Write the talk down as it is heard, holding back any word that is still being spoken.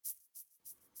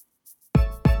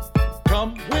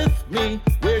Come with me,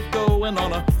 we're going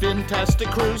on a fantastic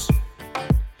cruise.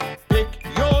 Pick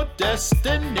your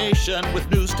destination with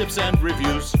news, tips, and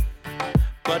reviews.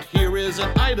 But here is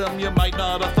an item you might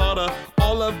not have thought of.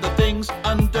 All of the things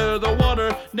under the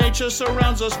water. Nature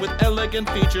surrounds us with elegant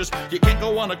features. You can't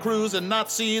go on a cruise and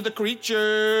not see the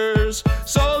creatures.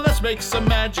 So let's make some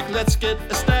magic, let's get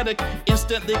ecstatic.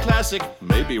 Instantly classic,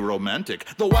 maybe romantic.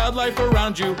 The wildlife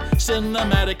around you,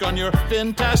 cinematic on your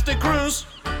fantastic cruise.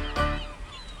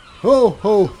 Ho,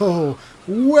 ho, ho.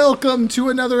 Welcome to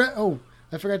another... Oh,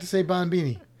 I forgot to say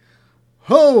Bonbini.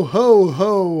 Ho, ho,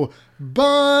 ho.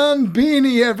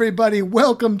 Bonbini, everybody.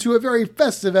 Welcome to a very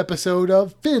festive episode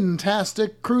of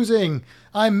Fantastic Cruising.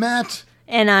 I'm Matt.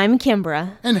 And I'm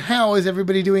Kimbra. And how is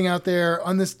everybody doing out there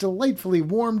on this delightfully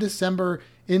warm December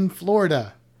in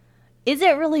Florida? Is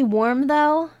it really warm,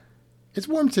 though? It's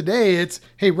warm today.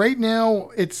 Right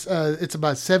now, it's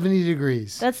about 70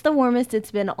 degrees. That's the warmest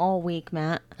it's been all week,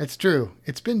 Matt. That's true.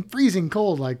 It's been freezing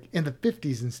cold, like in the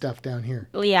 50s and stuff down here.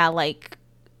 Yeah, like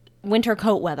winter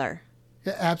coat weather.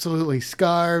 Yeah, absolutely.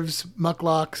 Scarves,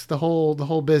 mucklocks, the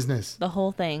whole business. The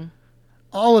whole thing.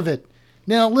 All of it.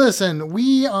 Now, listen,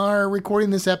 we are recording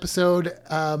this episode.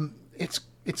 It's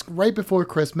right before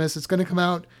Christmas. It's going to come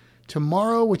out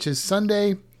tomorrow, which is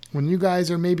Sunday, when you guys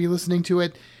are maybe listening to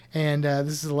it. And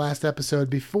this is the last episode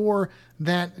before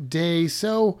that day.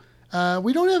 So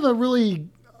we don't have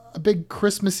a big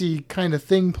Christmassy kind of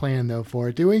thing planned, though, for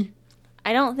it, do we?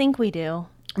 I don't think we do.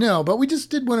 No, but we just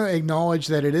did want to acknowledge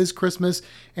that it is Christmas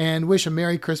and wish a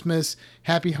Merry Christmas,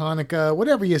 Happy Hanukkah,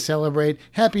 whatever you celebrate.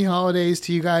 Happy holidays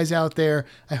to you guys out there.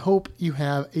 I hope you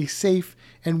have a safe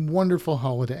and wonderful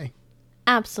holiday.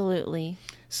 Absolutely.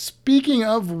 Speaking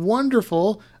of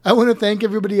wonderful, I want to thank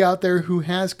everybody out there who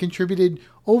has contributed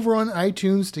over on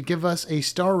iTunes to give us a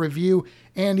star review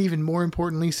and, even more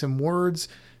importantly, some words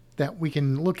that we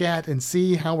can look at and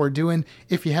see how we're doing.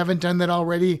 If you haven't done that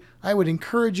already, I would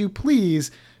encourage you, please,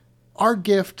 our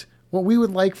gift, what we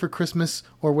would like for Christmas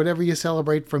or whatever you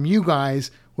celebrate from you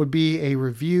guys, would be a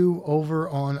review over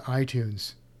on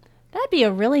iTunes. That'd be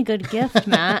a really good gift,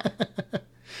 Matt.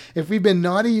 If we've been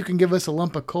naughty, you can give us a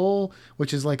lump of coal,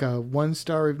 which is like a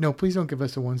 1-star. No, please don't give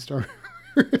us a 1-star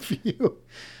review.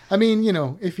 I mean,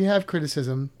 if you have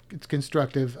criticism, it's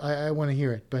constructive. I want to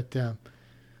hear it, but yeah.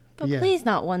 Please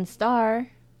not 1 star.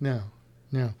 No.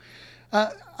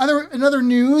 Another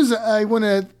news, I want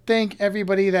to thank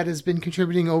everybody that has been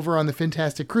contributing over on the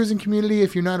Fantastic Cruising community.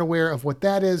 If you're not aware of what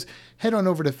that is, head on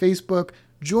over to Facebook,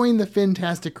 join the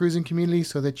Fantastic Cruising community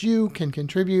so that you can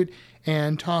contribute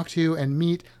and talk to and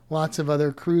meet lots of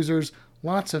other cruisers,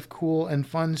 lots of cool and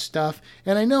fun stuff.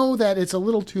 And I know that it's a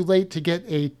little too late to get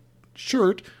a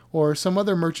shirt or some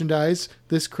other merchandise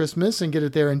this Christmas and get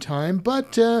it there in time.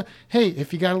 But hey,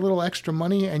 if you got a little extra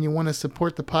money and you want to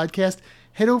support the podcast,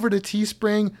 head over to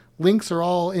Teespring. Links are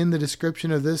all in the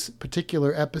description of this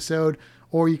particular episode.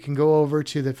 Or you can go over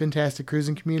to the Fantastic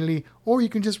Cruising community, or you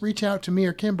can just reach out to me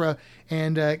or Kimbra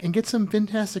and get some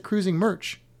Fantastic Cruising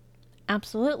merch.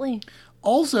 Absolutely.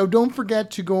 Also, don't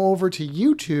forget to go over to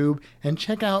YouTube and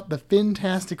check out the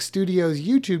Fantastic Studios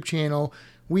YouTube channel.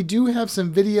 We do have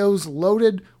some videos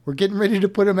loaded. We're getting ready to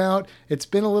put them out. It's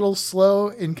been a little slow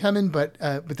in coming, but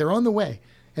they're on the way.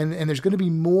 And there's going to be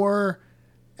more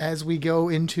as we go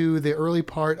into the early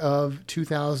part of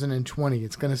 2020.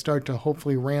 It's going to start to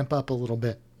hopefully ramp up a little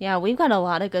bit. Yeah, we've got a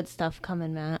lot of good stuff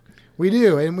coming, Matt. We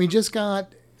do. And we just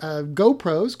got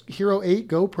GoPros, Hero 8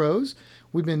 GoPros.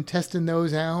 We've been testing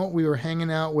those out. We were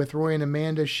hanging out with Roy and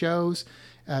Amanda's show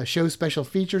special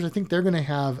features. I think they're going to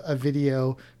have a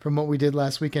video from what we did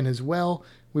last weekend as well.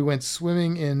 We went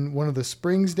swimming in one of the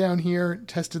springs down here,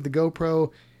 tested the GoPro.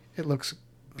 It looks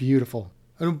beautiful.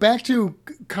 And back to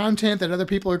content that other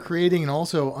people are creating and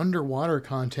also underwater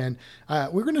content.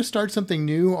 We're going to start something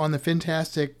new on the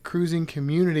Fantastic Cruising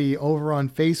community over on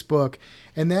Facebook.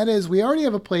 And that is, we already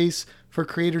have a place for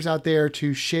creators out there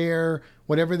to share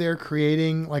whatever they're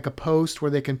creating, like a post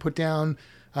where they can put down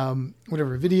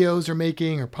whatever videos they're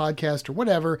making or podcast or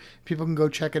whatever. People can go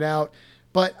check it out.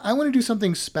 But I want to do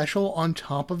something special on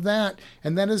top of that,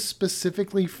 and that is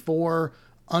specifically for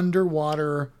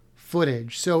underwater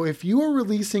footage. So if you are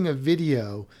releasing a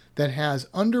video that has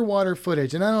underwater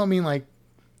footage, and I don't mean like,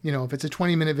 if it's a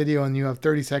 20-minute video and you have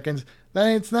 30 seconds,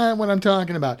 it's not what I'm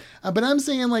talking about. But I'm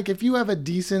saying, like, if you have a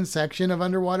decent section of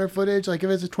underwater footage, like if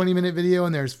it's a 20-minute video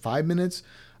and there's 5 minutes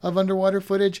of underwater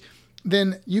footage,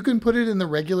 then you can put it in the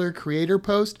regular creator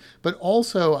post, but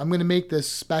also I'm going to make this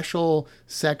special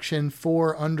section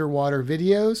for underwater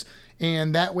videos.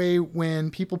 And that way,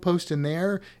 when people post in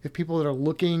there, if people that are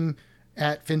looking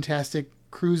at Fantastic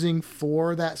cruising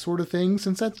for that sort of thing,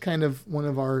 since that's kind of one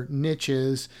of our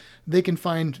niches, they can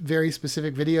find very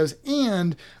specific videos.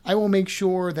 And I will make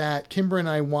sure that Kimber and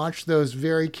I watch those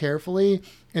very carefully.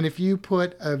 And if you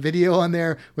put a video on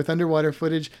there with underwater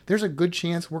footage, there's a good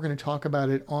chance we're going to talk about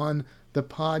it on the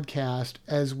podcast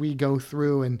as we go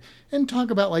through and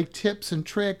talk about like tips and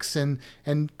tricks and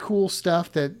cool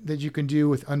stuff that you can do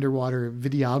with underwater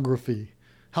videography.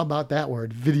 How about that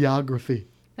word, videography?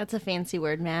 That's a fancy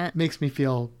word, Matt. Makes me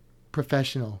feel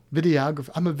professional. Videographer.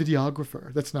 I'm a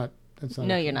videographer. That's not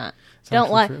No, you're not. It's Don't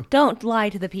actually lie. true. Don't lie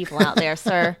to the people out there,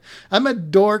 sir. I'm a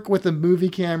dork with a movie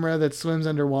camera that swims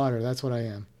underwater. That's what I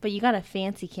am. But you got a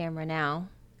fancy camera now.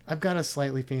 I've got a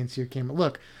slightly fancier camera.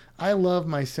 Look, I love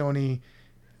my Sony,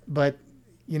 but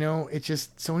you know, it's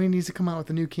just Sony needs to come out with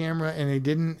a new camera, and they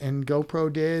didn't, and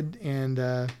GoPro did, and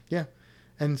yeah.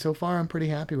 And so far, I'm pretty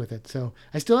happy with it. So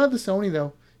I still have the Sony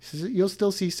though. You'll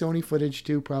still see Sony footage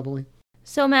too, probably.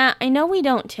 So, Matt, I know we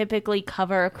don't typically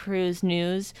cover cruise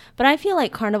news, but I feel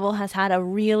like Carnival has had a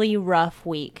really rough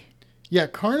week. Yeah,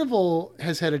 Carnival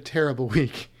has had a terrible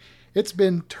week. It's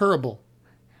been terrible.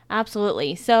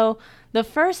 Absolutely. So, the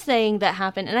first thing that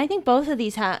happened, and I think both of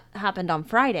these happened on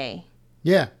Friday.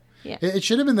 Yeah. Yeah. It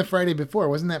should have been the Friday before.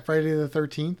 Wasn't that Friday the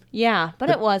 13th? Yeah, but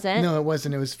it wasn't. No, it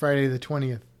wasn't. It was Friday the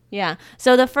 20th. Yeah.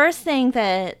 So the first thing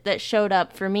that showed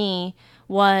up for me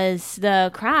was the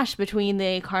crash between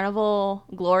the Carnival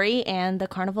Glory and the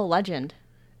Carnival Legend.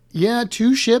 Yeah,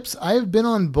 2 ships. I've been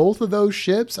on both of those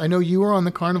ships. I know you were on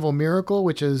the Carnival Miracle,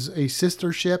 which is a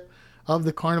sister ship of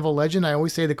the Carnival Legend. I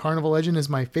always say the Carnival Legend is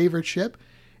my favorite ship.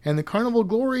 And the Carnival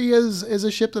Glory is a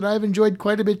ship that I've enjoyed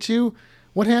quite a bit too.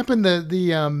 What happened?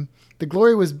 The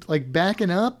Glory was like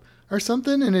backing up or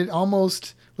something, and it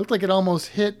almost looked like it almost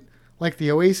hit like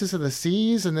the Oasis of the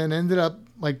Seas, and then ended up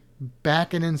like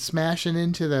backing and smashing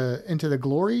into the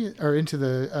Glory or into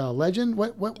the Legend.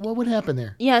 What would happen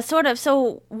there? Yeah, sort of.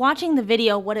 So watching the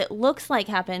video, what it looks like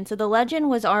happened. So the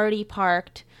Legend was already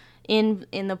parked in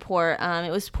the port.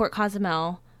 It was Port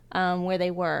Cozumel. Where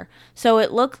they were. So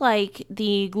it looked like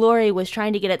the Glory was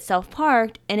trying to get itself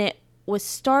parked, and it was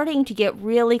starting to get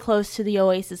really close to the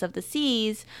Oasis of the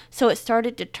Seas, so it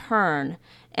started to turn.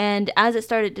 And as it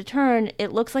started to turn,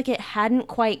 it looks like it hadn't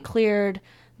quite cleared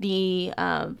the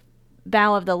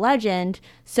bow of the Legend.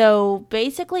 So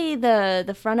basically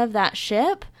the front of that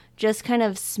ship just kind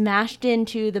of smashed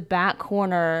into the back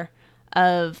corner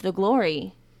of the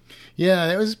Glory.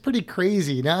 Yeah, it was pretty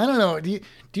crazy. Now, I don't know. Do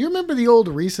you remember the old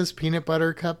Reese's Peanut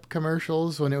Butter Cup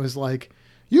commercials when it was like,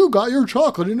 you got your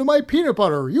chocolate into my peanut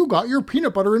butter. You got your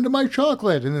peanut butter into my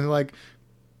chocolate. And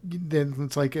then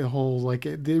it's like a whole, like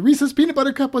the Reese's Peanut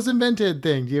Butter Cup was invented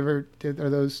thing. You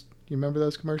remember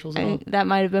those commercials at all? That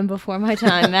might have been before my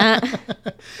time, Matt.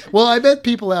 Well, I bet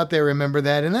people out there remember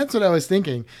that. And that's what I was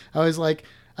thinking. I was like,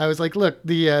 look,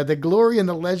 the Glory and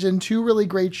the Legend, 2 really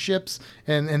great ships,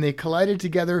 and they collided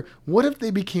together. What if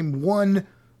they became one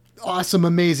awesome,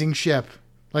 amazing ship,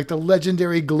 like the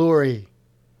legendary Glory?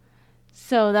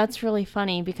 So that's really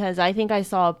funny because I think I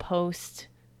saw a post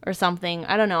or something.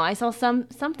 I don't know. I saw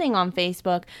something on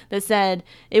Facebook that said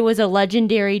it was a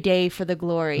legendary day for the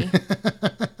Glory.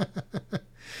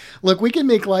 Look, we can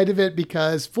make light of it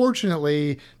because,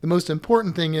 fortunately, the most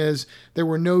important thing is there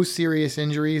were no serious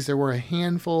injuries. There were a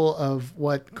handful of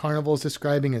what Carnival is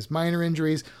describing as minor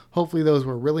injuries. Hopefully those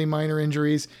were really minor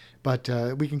injuries, but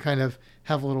we can kind of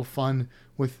have a little fun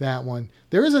with that one.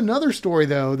 There is another story,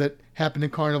 though, that happened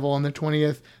at Carnival on the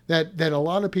 20th that a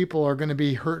lot of people are going to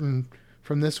be hurting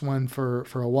from this one for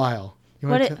a while. You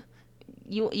want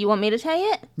me to tell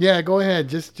you it? Yeah, go ahead.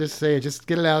 Just say it. Just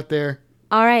get it out there.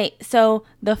 All right, so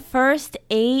the first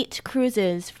 8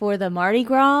 cruises for the Mardi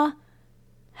Gras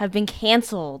have been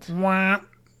canceled. Wah,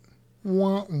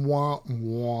 wah, wah,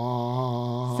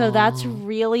 wah. So that's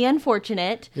really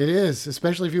unfortunate. It is,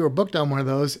 especially if you were booked on one of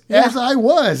those, Yeah. as I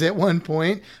was at one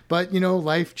point. But,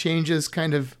 life changes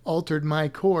kind of altered my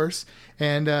course,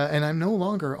 and I'm no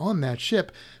longer on that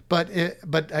ship. But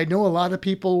I know a lot of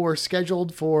people were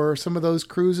scheduled for some of those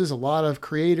cruises. A lot of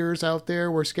creators out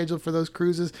there were scheduled for those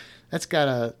cruises. That's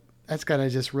gotta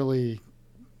just really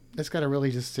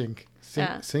just sink,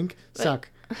 Yeah. suck.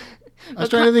 I was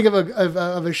trying to think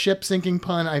of a ship sinking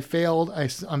pun. I failed.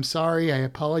 I'm sorry. I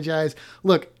apologize.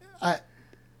 Look,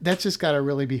 that's just gotta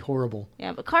really be horrible.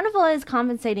 Yeah, but Carnival is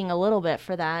compensating a little bit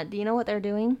for that. Do you know what they're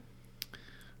doing?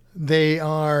 They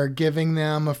are giving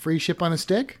them a free ship on a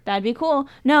stick? That'd be cool.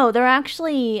 No, they're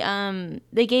actually,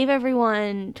 they gave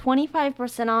everyone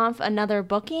 25% off another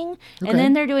booking, Okay. and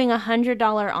then they're doing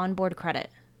 $100 onboard credit.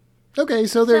 Okay,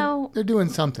 so they're doing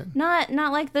something. Not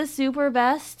like the super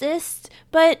bestest,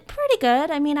 but pretty good.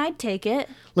 I mean, I'd take it.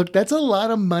 Look, that's a lot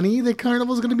of money that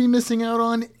Carnival's going to be missing out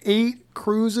on. 8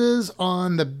 cruises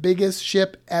on the biggest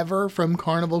ship ever from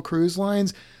Carnival Cruise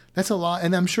Lines. That's a lot,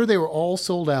 and I'm sure they were all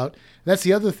sold out. That's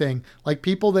the other thing. Like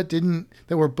people that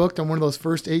were booked on one of those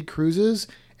first 8 cruises,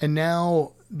 and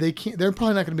now they're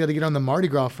probably not going to be able to get on the Mardi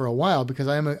Gras for a while, because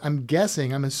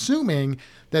I'm assuming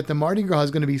that the Mardi Gras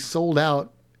is going to be sold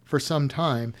out for some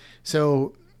time.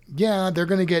 So yeah, they're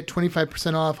going to get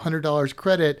 25% off, $100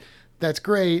 credit. That's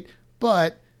great.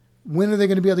 But when are they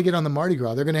going to be able to get on the Mardi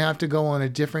Gras? They're going to have to go on a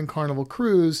different Carnival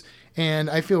cruise. And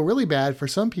I feel really bad for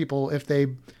some people if they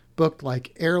booked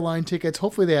like airline tickets.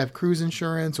 Hopefully they have cruise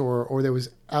insurance, or they was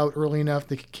out early enough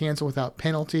they could cancel without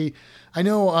penalty. I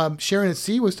know Sharon at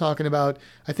Sea was talking about,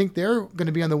 I think they're going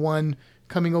to be on the one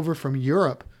coming over from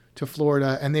Europe to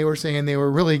Florida, and they were saying they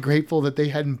were really grateful that they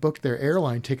hadn't booked their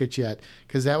airline tickets yet,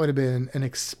 because that would have been an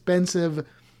expensive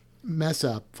mess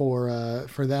up for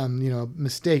them.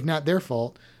 Mistake, not their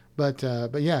fault, but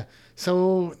yeah.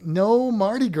 So no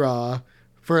Mardi Gras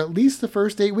for at least the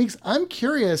first 8 weeks. I'm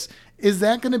curious, is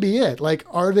that going to be it? Like,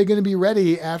 are they going to be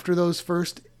ready after those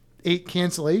first 8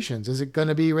 cancellations? Is it going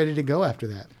to be ready to go after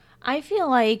that? I feel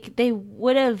like they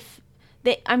would have.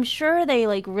 I'm sure they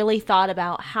like really thought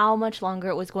about how much longer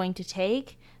it was going to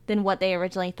take than what they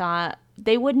originally thought.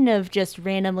 They wouldn't have just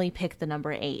randomly picked the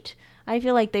number 8. I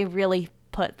feel like they really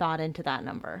put thought into that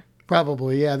number.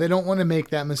 Probably, yeah. They don't want to make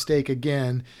that mistake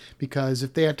again, because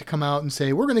if they have to come out and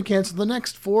say, we're going to cancel the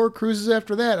next 4 cruises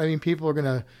after that, I mean, people they're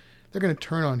going to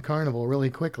turn on Carnival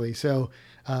really quickly. So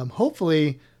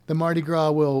hopefully the Mardi Gras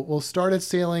will start its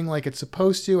sailing like it's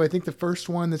supposed to. I think the first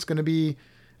one that's going to be,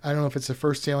 I don't know if it's the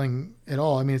first sailing at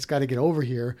all. I mean, it's got to get over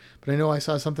here. But I know I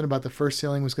saw something about the first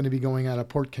sailing was going to be going out of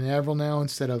Port Canaveral now,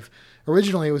 instead of,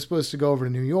 originally it was supposed to go over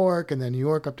to New York, and then New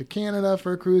York up to Canada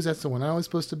for a cruise. That's the one I was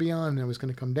supposed to be on, and it was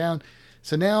going to come down.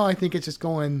 So now I think it's just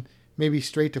going maybe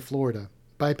straight to Florida,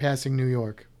 bypassing New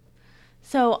York.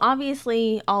 So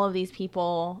obviously all of these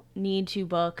people need to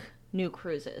book new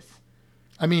cruises.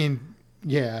 I mean,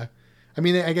 yeah. I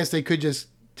mean, I guess they could just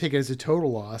take it as a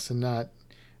total loss and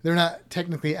they're not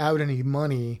technically out any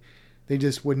money. They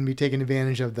just wouldn't be taking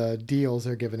advantage of the deals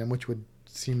they're giving them, which would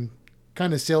seem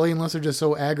kind of silly unless they're just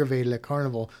so aggravated at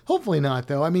Carnival. Hopefully not,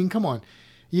 though. I mean, come on.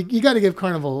 You got to give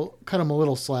Carnival, cut them a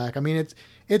little slack. I mean,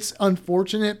 it's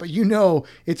unfortunate, but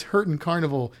it's hurting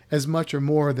Carnival as much or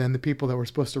more than the people that were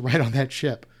supposed to ride on that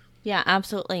ship. Yeah,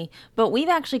 absolutely. But we've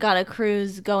actually got a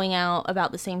cruise going out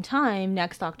about the same time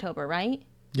next October, right?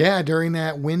 Yeah, during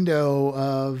that window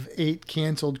of 8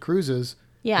 canceled cruises.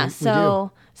 Yeah,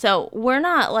 so we're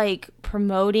not like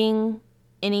promoting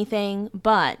anything,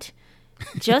 but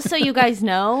just so you guys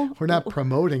know, we're not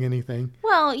promoting anything.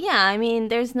 Well, yeah, I mean,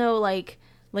 there's no like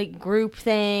group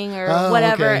thing or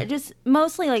whatever. Okay. Just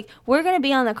mostly like we're going to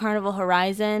be on the Carnival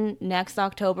Horizon next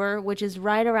October, which is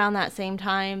right around that same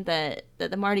time that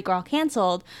the Mardi Gras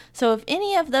canceled. So if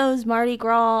any of those Mardi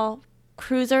Gras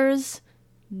cruisers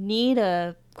need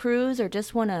a cruise or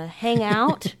just want to hang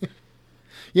out.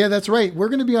 Yeah, that's right. We're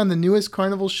going to be on the newest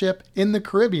Carnival ship in the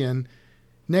Caribbean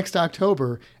next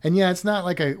October. And yeah, it's not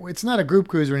a group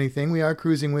cruise or anything. We are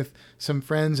cruising with some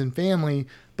friends and family,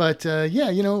 but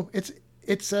yeah,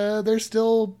 there's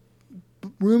still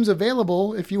rooms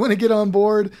available if you want to get on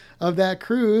board of that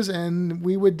cruise, and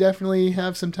we would definitely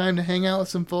have some time to hang out with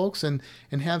some folks and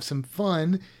have some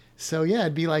fun. So yeah,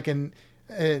 it'd be like an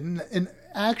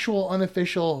actual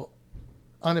unofficial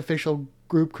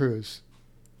group cruise.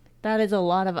 That is a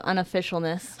lot of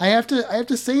unofficialness. I have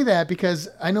to say that because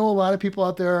I know a lot of people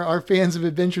out there are fans of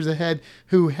Adventures Ahead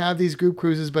who have these group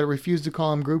cruises but refuse to call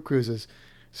them group cruises.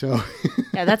 So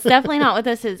yeah, that's definitely not what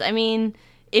this is. I mean,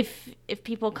 if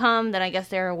people come, then I guess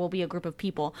there will be a group of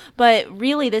people. But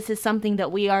really, this is something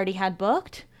that we already had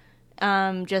booked,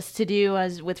 just to do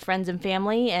as with friends and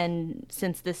family. And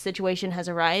since this situation has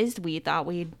arisen, we thought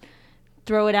we'd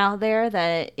throw it out there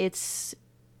that it's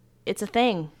a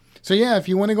thing. So yeah, if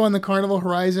you want to go on the Carnival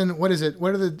Horizon, what is it?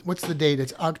 What's the date?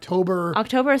 It's October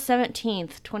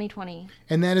 17th, 2020.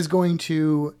 And that is going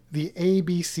to the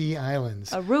ABC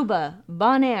Islands. Aruba,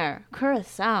 Bonaire,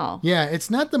 Curacao. Yeah, it's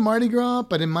not the Mardi Gras,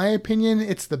 but in my opinion,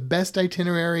 it's the best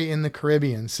itinerary in the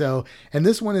Caribbean. So, and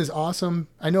this one is awesome.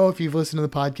 I know if you've listened to the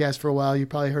podcast for a while, you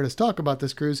probably heard us talk about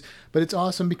this cruise, but it's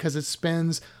awesome because it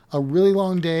spends a really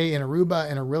long day in Aruba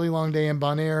and a really long day in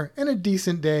Bonaire and a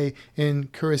decent day in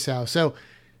Curacao. So,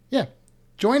 yeah,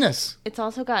 join us. It's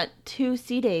also got 2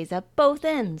 sea days at both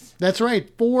ends. That's right,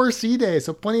 4 sea days,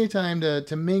 so plenty of time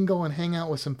to mingle and hang out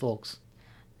with some folks.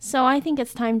 So I think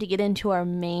it's time to get into our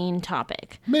main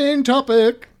topic. Main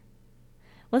topic.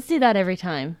 Let's do that every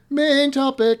time. Main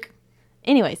topic.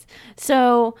 Anyways,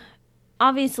 so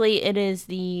obviously it is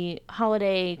the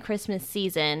holiday Christmas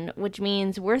season, which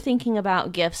means we're thinking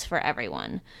about gifts for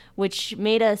everyone, which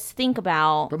made us think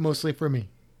about... But mostly for me.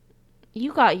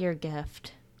 You got your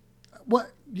gift.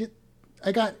 What?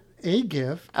 I got a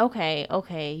gift.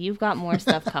 Okay. You've got more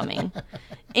stuff coming.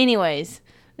 Anyways,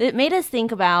 it made us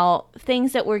think about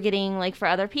things that we're getting like for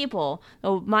other people.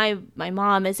 Oh, my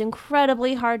mom is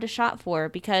incredibly hard to shop for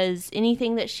because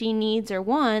anything that she needs or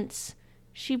wants,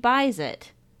 she buys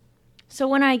it. So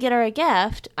when I get her a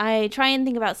gift, I try and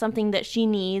think about something that she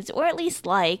needs or at least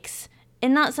likes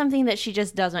and not something that she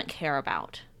just doesn't care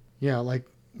about. Yeah, like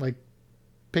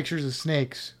pictures of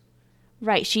snakes.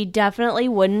 Right. She definitely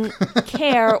wouldn't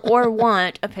care or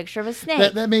want a picture of a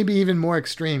snake. That may be even more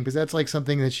extreme because that's like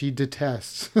something that she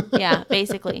detests. Yeah,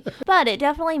 basically. But it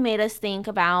definitely made us think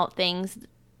about things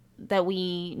that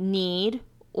we need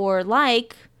or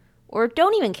like or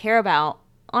don't even care about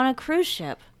on a cruise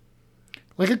ship.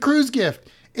 Like a cruise gift.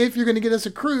 If you're going to get us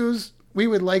a cruise, we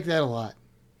would like that a lot.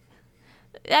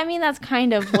 I mean, that's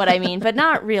kind of what I mean, but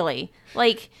not really.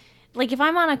 Like if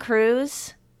I'm on a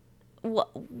cruise,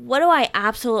 what do I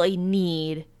absolutely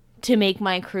need to make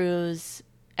my cruise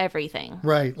everything?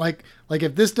 Right. Like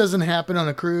if this doesn't happen on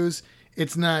a cruise,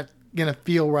 it's not going to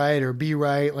feel right or be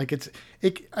right. Like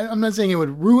I'm not saying it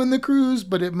would ruin the cruise,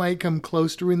 but it might come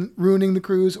close to ruining the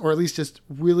cruise, or at least just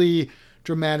really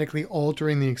dramatically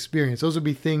altering the experience. Those would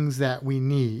be things that we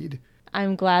need.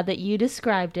 I'm glad that you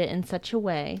described it in such a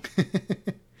way.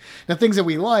 Now, things that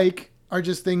we like are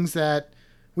just things that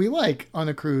we like on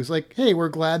a cruise. Like, hey, we're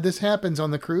glad this happens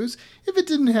on the cruise. If it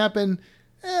didn't happen,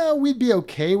 we'd be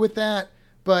okay with that.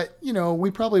 But, we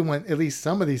probably want at least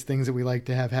some of these things that we like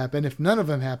to have happen. If none of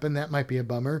them happen, that might be a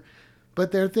bummer.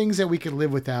 But there are things that we could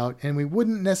live without, and we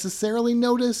wouldn't necessarily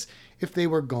notice if they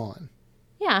were gone.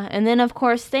 Yeah, and then, of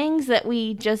course, things that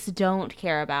we just don't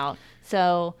care about.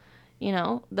 So,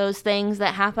 those things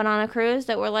that happen on a cruise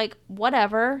that we're like,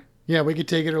 whatever. Yeah, we could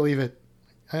take it or leave it.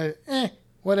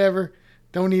 Whatever.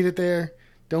 Don't need it there.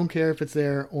 Don't care if it's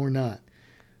there or not.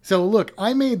 So, look,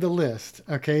 I made the list,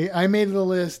 okay? I made the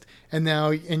list, and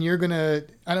you're going to,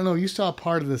 I don't know, you saw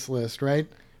part of this list, right?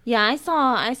 Yeah, I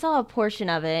saw a portion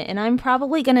of it, and I'm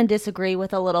probably going to disagree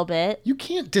with a little bit. You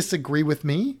can't disagree with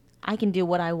me. I can do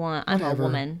what I want. I'm a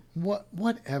woman.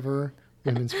 Whatever.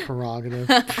 Women's prerogative.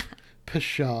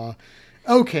 Pshaw.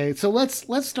 Okay, so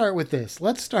let's start with this.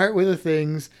 Let's start with the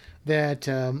things that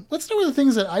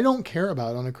I don't care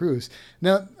about on a cruise.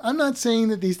 Now, I'm not saying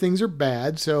that these things are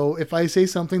bad. So if I say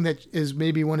something that is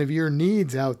maybe one of your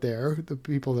needs out there, the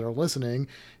people that are listening,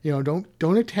 don't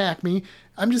attack me.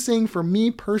 I'm just saying, for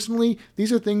me personally,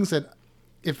 these are things that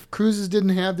if cruises didn't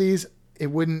have these,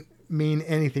 it wouldn't mean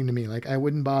anything to me. Like, I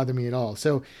wouldn't bother me at all.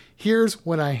 So here's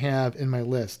what I have in my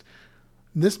list.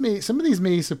 Some of these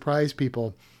may surprise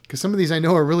people, because some of these I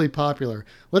know are really popular.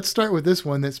 Let's start with this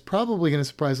one that's probably going to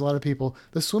surprise a lot of people: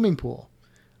 the swimming pool.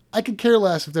 I could care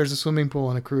less if there's a swimming pool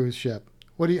on a cruise ship.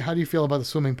 How do you feel about the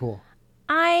swimming pool?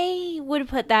 I would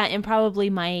put that in probably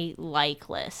my like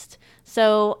list.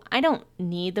 So I don't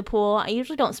need the pool. I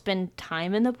usually don't spend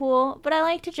time in the pool, but I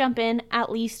like to jump in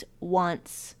at least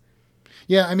once.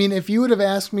 Yeah, I mean, if you would have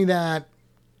asked me that,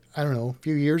 I don't know, a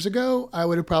few years ago, I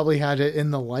would have probably had it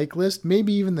in the like list,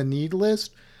 maybe even the need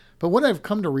list. But what I've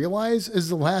come to realize is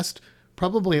the last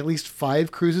probably at least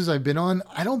 5 cruises I've been on,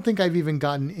 I don't think I've even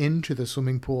gotten into the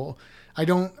swimming pool.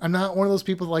 I'm not one of those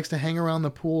people that likes to hang around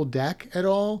the pool deck at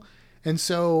all. And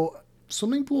so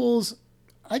swimming pools,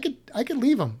 I could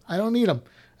leave them. I don't need them.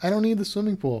 I don't need the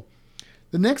swimming pool.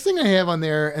 The next thing I have on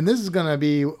there, and this is going to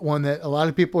be one that a lot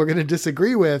of people are going to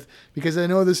disagree with, because I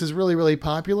know this is really, really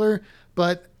popular,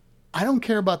 but I don't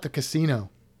care about the casino.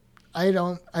 I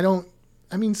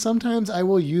mean, sometimes I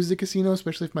will use the casino,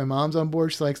 especially if my mom's on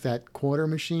board. She likes that quarter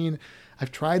machine.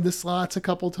 I've tried the slots a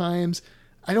couple times.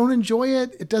 I don't enjoy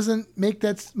it. It doesn't make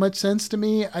that much sense to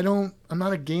me. I'm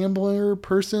not a gambler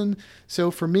person.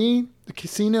 So for me, the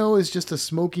casino is just a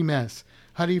smoky mess.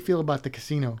 How do you feel about the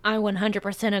casino? I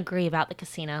 100% agree about the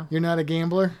casino. You're not a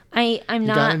gambler? I'm not. You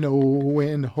gotta know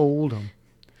when to hold 'em.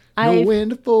 Know when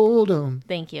to fold 'em.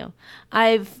 Thank you.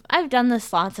 I've done the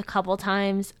slots a couple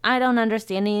times. I don't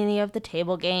understand any of the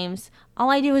table games. All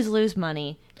I do is lose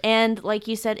money. And like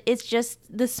you said, it's just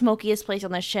the smokiest place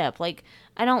on the ship. Like,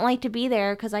 I don't like to be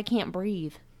there because I can't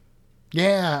breathe.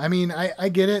 Yeah, I mean, I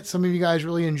get it. Some of you guys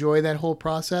really enjoy that whole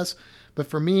process. But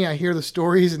for me, I hear the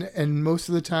stories, and most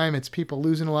of the time it's people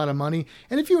losing a lot of money.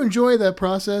 And if you enjoy that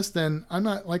process, then I'm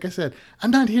not, like I said,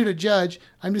 I'm not here to judge.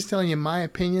 I'm just telling you my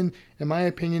opinion. And my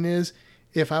opinion is,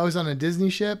 if I was on a Disney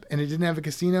ship and it didn't have a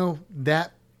casino,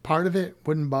 that part of it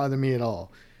wouldn't bother me at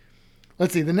all.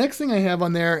 Let's see. The next thing I have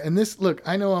on there, and this, look,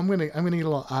 I know I'm gonna get a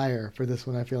little ire for this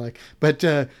one, I feel like, but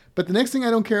the next thing I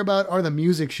don't care about are the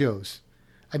music shows.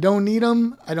 I don't need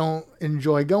them. I don't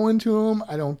enjoy going to them.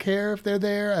 I don't care if they're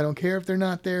there. I don't care if they're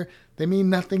not there. They mean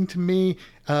nothing to me.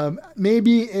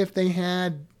 Maybe if they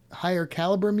had higher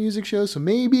caliber music shows, so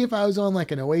maybe if I was on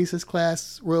like an Oasis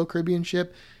class Royal Caribbean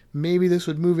ship, maybe this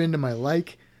would move into my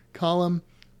like column.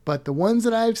 But the ones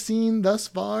that I've seen thus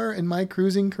far in my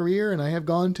cruising career, and I have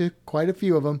gone to quite a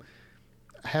few of them,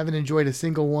 I haven't enjoyed a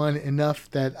single one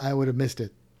enough that I would have missed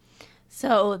it.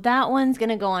 So that one's going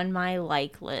to go on my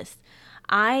like list.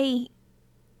 I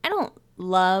don't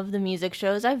love the music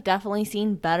shows. I've definitely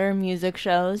seen better music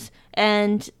shows,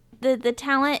 and the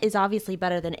talent is obviously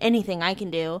better than anything I can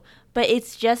do, but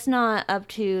it's just not up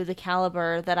to the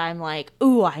caliber that I'm like,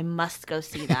 ooh, I must go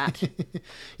see that.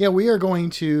 Yeah, we are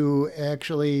going to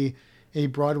actually a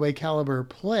Broadway caliber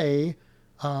play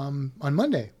on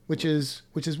Monday, which is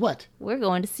what? We're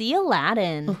going to see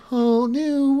Aladdin. A whole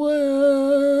new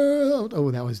world. Oh,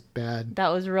 that was bad. That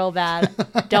was real bad.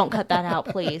 Don't cut that out,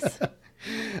 please.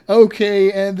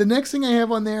 Okay, and the next thing I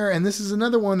have on there, and this is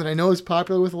another one that I know is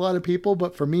popular with a lot of people,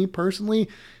 but for me personally,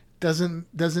 doesn't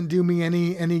do me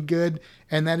any good,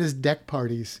 and that is deck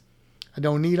parties. I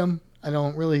don't need them. I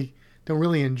don't really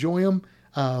enjoy them.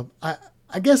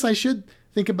 I guess I should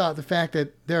think about the fact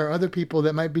that there are other people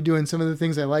that might be doing some of the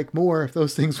things I like more if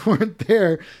those things weren't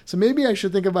there. So maybe I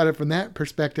should think about it from that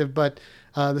perspective. But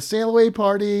the sail away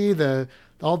party,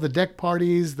 all the deck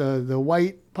parties, the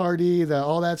white party,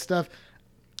 all that stuff,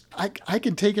 I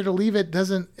can take it or leave it.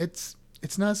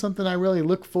 It's not something I really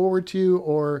look forward to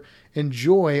or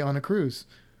enjoy on a cruise.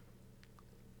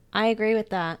 I agree with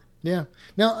that. Yeah.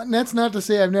 Now, that's not to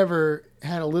say I've never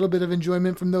had a little bit of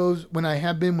enjoyment from those when I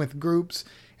have been with groups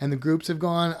and the groups have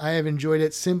gone. I have enjoyed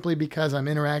it simply because I'm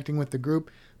interacting with the group,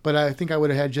 but I think I would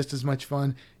have had just as much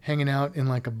fun hanging out in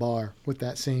like a bar with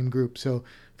that same group. So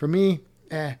for me,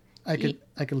 I could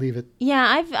leave it.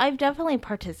 Yeah, I've definitely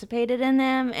participated in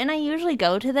them, and I usually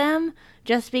go to them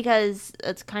just because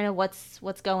it's kind of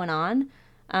what's going on.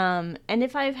 And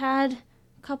if I've had a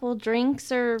couple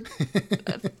drinks or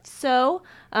so,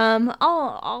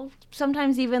 I'll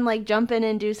sometimes even like jump in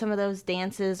and do some of those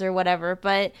dances or whatever.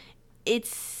 But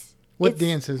What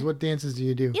dances do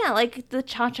you do? Yeah, like the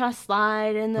cha-cha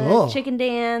slide and the chicken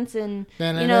dance and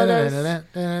yeah.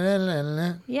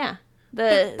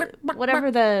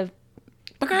 Whatever the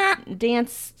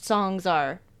dance songs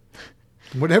are.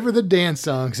 Whatever the dance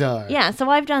songs are. Yeah, so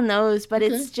I've done those, but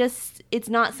it's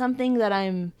not something that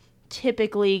I'm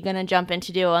typically going to jump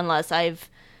into do unless I've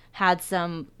had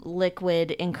some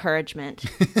liquid encouragement.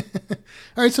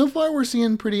 All right, so far we're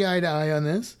seeing pretty eye to eye on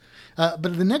this.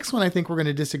 But the next one I think we're going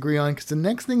to disagree on because the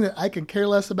next thing that I could care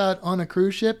less about on a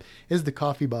cruise ship is the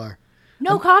coffee bar.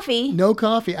 No coffee. No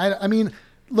coffee. I mean,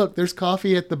 look, there's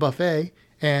coffee at the buffet,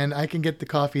 and I can get the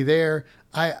coffee there.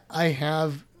 I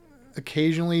have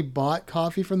occasionally bought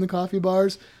coffee from the coffee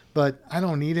bars, but I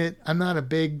don't need it. I'm not a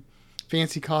big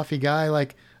fancy coffee guy.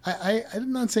 Like,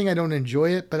 I'm not saying I don't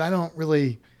enjoy it, but I don't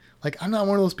really, like, I'm not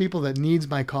one of those people that needs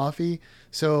my coffee.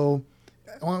 So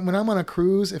when I'm on a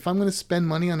cruise, if I'm going to spend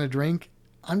money on a drink,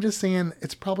 I'm just saying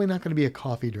it's probably not going to be a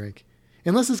coffee drink,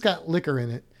 unless it's got liquor in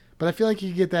it. But I feel like you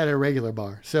can get that at a regular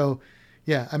bar. So,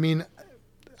 yeah, I mean,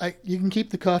 you can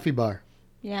keep the coffee bar.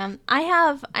 Yeah, I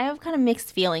have kind of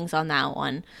mixed feelings on that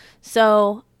one.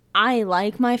 So I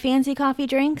like my fancy coffee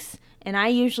drinks, and I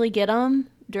usually get them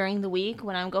during the week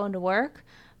when I'm going to work.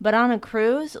 But on a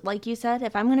cruise, like you said,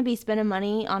 if I'm going to be spending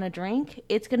money on a drink,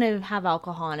 it's going to have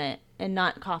alcohol in it and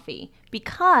not coffee.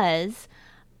 Because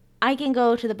I can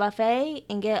go to the buffet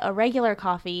and get a regular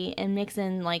coffee and mix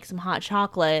in like some hot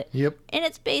chocolate. Yep. And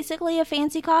it's basically a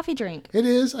fancy coffee drink. It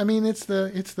is. I mean, it's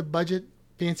the budget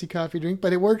fancy coffee drink,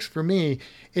 but it works for me.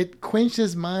 It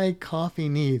quenches my coffee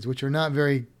needs, which are not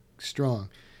very strong.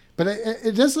 But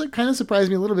it does kind of surprise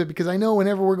me a little bit because I know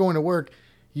whenever we're going to work,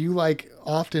 you like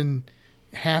often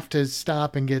have to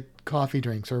stop and get coffee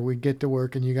drinks, or we get to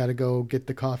work and you got to go get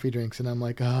the coffee drinks, and I'm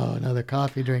like, oh, another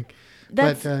coffee drink.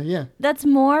 Yeah. That's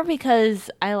more because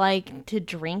I like to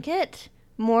drink it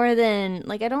more than,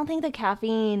 like, I don't think the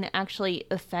caffeine actually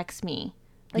affects me.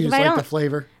 Like, you just like the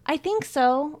flavor? I think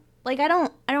so. Like, I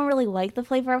don't really like the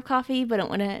flavor of coffee, but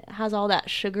when it has all that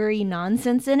sugary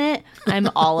nonsense in it, I'm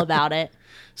all about it.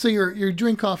 So you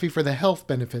drink coffee for the health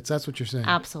benefits. That's what you're saying.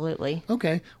 Absolutely.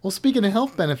 Okay. Well, speaking of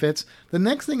health benefits, the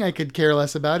next thing I could care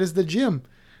less about is the gym.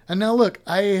 And now look,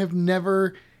 I have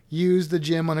never used the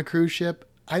gym on a cruise ship.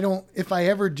 If I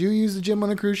ever do use the gym on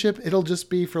a cruise ship, it'll just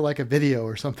be for like a video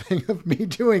or something of me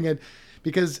doing it,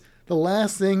 because the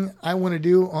last thing I want to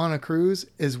do on a cruise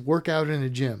is work out in a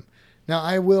gym. Now,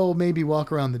 I will maybe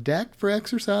walk around the deck for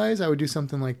exercise. I would do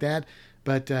something like that,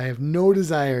 but I have no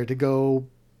desire to go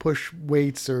push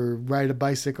weights or ride a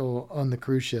bicycle on the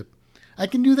cruise ship. I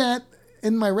can do that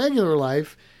in my regular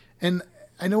life, and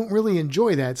I don't really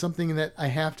enjoy that. Something that I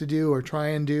have to do or try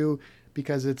and do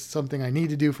because it's something I need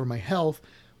to do for my health.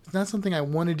 It's not something I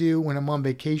want to do when I'm on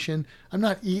vacation. I'm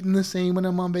not eating the same when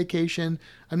I'm on vacation.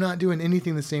 I'm not doing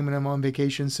anything the same when I'm on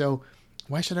vacation. So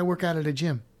why should I work out at a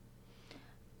gym?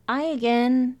 I,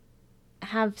 again,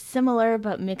 have similar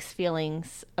but mixed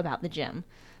feelings about the gym.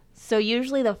 So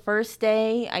usually the first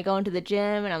day I go into the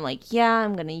gym and I'm like, yeah,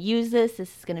 I'm going to use this.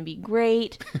 This is going to be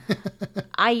great.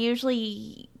 I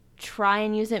usually try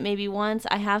and use it maybe once.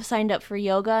 I have signed up for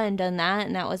yoga and done that,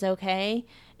 and that was okay.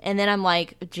 And then I'm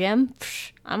like, gym?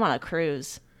 Psh, I'm on a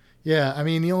cruise. Yeah, I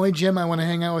mean, the only gym I want to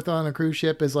hang out with on a cruise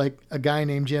ship is like a guy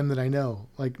named Jim that I know.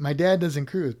 Like my dad doesn't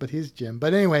cruise, but he's Jim.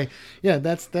 But anyway, yeah,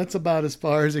 that's about as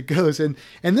far as it goes. And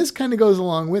this kind of goes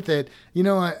along with it. You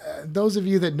know, those of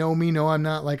you that know me know I'm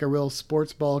not like a real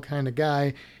sports ball kind of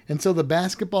guy. And so the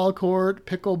basketball court,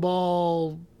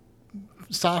 pickleball,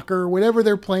 soccer, whatever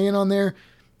they're playing on there,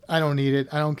 I don't need it.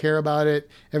 I don't care about it.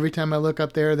 Every time I look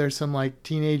up there, there's some like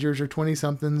teenagers or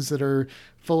 20-somethings that are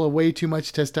full of way too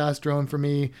much testosterone for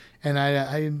me. And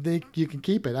I think you can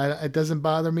keep it. It doesn't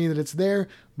bother me that it's there,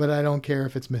 but I don't care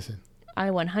if it's missing. I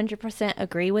 100%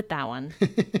 agree with that one.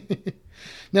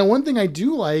 Now, one thing I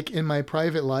do like in my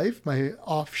private life, my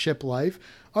off-ship life,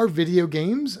 are video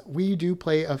games. We do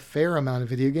play a fair amount of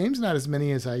video games, not as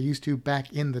many as I used to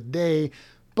back in the day.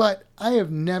 But I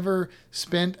have never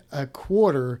spent a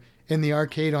quarter in the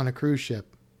arcade on a cruise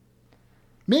ship.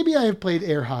 Maybe I have played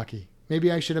air hockey. Maybe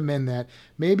I should amend that.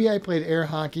 Maybe I played air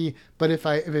hockey, but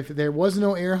if there was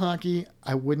no air hockey,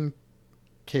 I wouldn't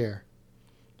care.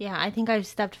 Yeah, I think I've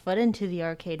stepped foot into the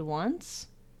arcade once.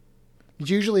 It's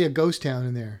usually a ghost town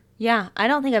in there. Yeah, I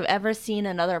don't think I've ever seen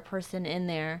another person in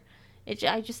there.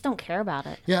 I just don't care about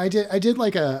it. Yeah, I did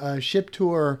like a ship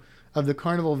tour of the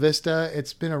Carnival Vista.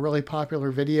 It's been a really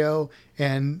popular video,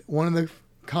 and one of the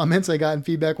comments I got in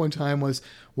feedback one time was,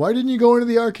 why didn't you go into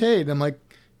the arcade? And I'm like,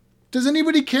 does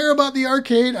anybody care about the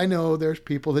arcade? I know there's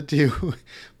people that do,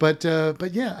 but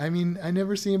yeah, I mean, I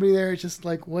never see anybody there. It's just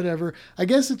like, whatever. I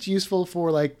guess it's useful for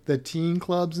like the teen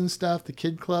clubs and stuff, the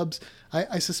kid clubs.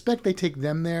 I suspect they take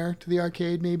them there to the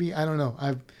arcade, maybe. I don't know.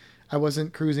 I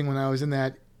wasn't cruising when I was in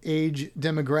that age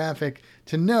demographic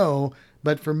to know,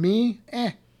 but for me,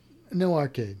 no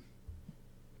arcade.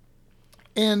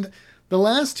 And the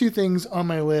last two things on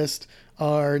my list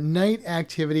are night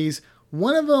activities.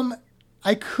 One of them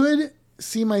I could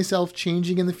see myself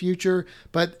changing in the future,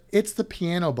 but it's the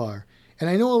piano bar. And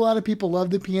I know a lot of people love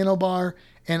the piano bar,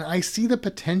 and I see the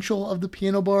potential of the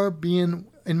piano bar being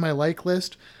in my like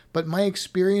list, but my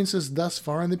experiences thus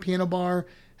far in the piano bar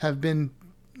have been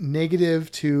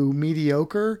negative to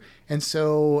mediocre. And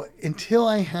so until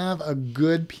I have a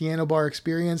good piano bar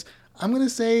experience, I'm going to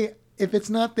say if it's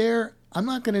not there, I'm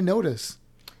not going to notice.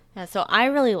 Yeah, so I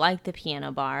really like the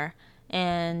piano bar.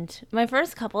 And my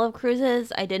first couple of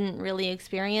cruises, I didn't really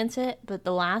experience it. But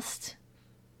the last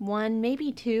one,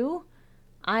 maybe two,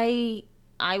 I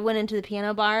went into the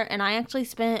piano bar and I actually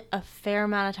spent a fair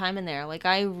amount of time in there. Like,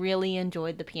 I really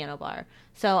enjoyed the piano bar.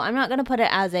 So I'm not going to put it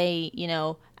as a,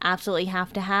 absolutely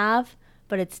have to have,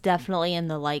 but it's definitely in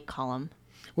the like column.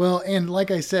 Well, and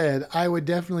like I said, I would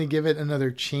definitely give it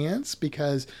another chance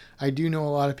because I do know a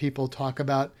lot of people talk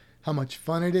about how much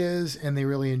fun it is and they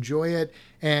really enjoy it.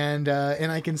 And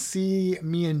I can see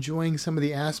me enjoying some of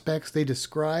the aspects they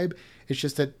describe. It's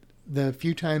just that the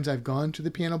few times I've gone to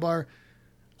the piano bar,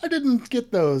 I didn't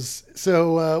get those.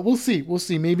 So we'll see. We'll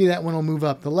see. Maybe that one will move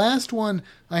up. The last one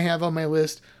I have on my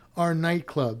list are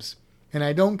nightclubs. And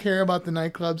I don't care about the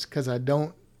nightclubs because I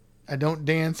don't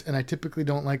dance, and I typically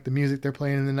don't like the music they're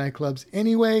playing in the nightclubs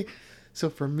anyway. So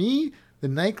for me, the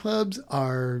nightclubs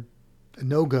are a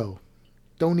no-go.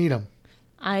 Don't need them.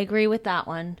 I agree with that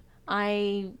one.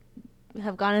 I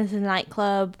have gone into the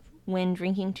nightclub when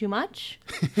drinking too much.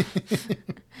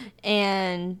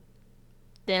 And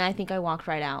then I think I walked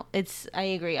right out. I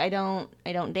agree. I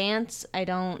don't dance. I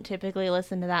don't typically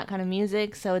listen to that kind of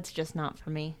music, so it's just not for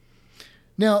me.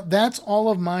 Now, that's all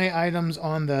of my items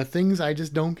on the things I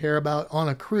just don't care about on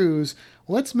a cruise.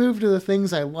 Let's move to the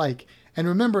things I like. And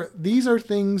remember, these are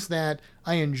things that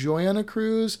I enjoy on a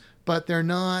cruise, but they're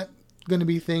not going to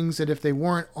be things that if they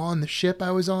weren't on the ship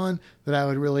I was on, that I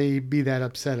would really be that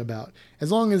upset about.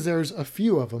 As long as there's a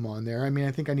few of them on there. I mean,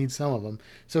 I think I need some of them.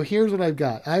 So here's what I've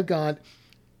got. I've got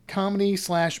comedy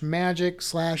 / magic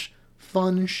 /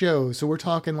 fun shows. So we're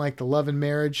talking like the Love and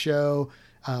Marriage show,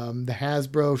 the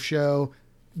Hasbro show,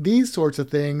 these sorts of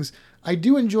things. I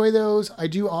do enjoy those. I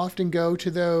do often go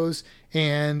to those.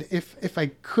 And if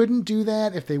I couldn't do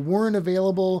that, if they weren't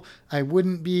available, I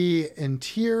wouldn't be in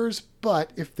tears.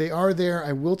 But if they are there,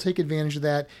 I will take advantage of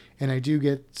that. And I do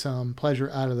get some pleasure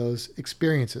out of those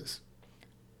experiences.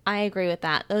 I agree with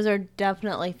that. Those are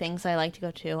definitely things I like to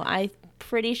go to. I'm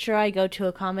pretty sure I go to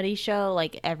a comedy show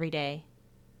like every day.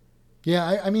 Yeah,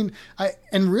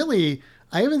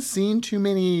 I haven't seen too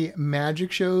many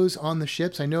magic shows on the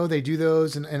ships. I know they do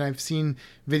those, and I've seen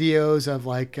videos of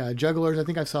like jugglers. I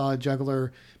think I saw a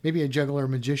juggler, maybe a juggler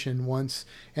magician once,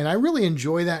 and I really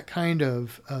enjoy that kind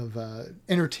of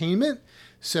entertainment.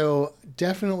 So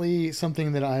definitely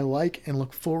something that I like and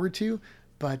look forward to.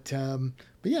 But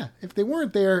yeah, if they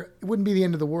weren't there, it wouldn't be the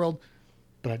end of the world.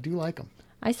 But I do like them.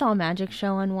 I saw a magic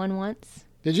show on one once.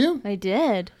 Did you? I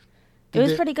did. It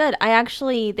was pretty good.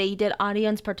 They did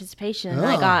audience participation, and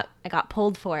I got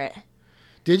pulled for it.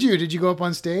 Did you? Did you go up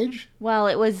on stage? Well,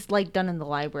 it was like done in the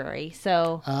library,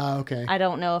 so okay. I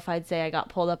don't know if I'd say I got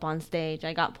pulled up on stage.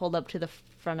 I got pulled up to the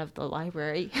front of the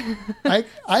library.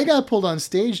 I got pulled on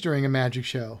stage during a magic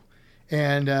show,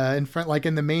 and in front, like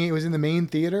it was in the main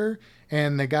theater,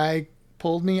 and the guy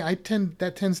pulled me.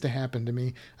 That tends to happen to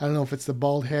me. I don't know if it's the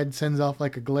bald head sends off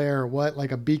like a glare or what,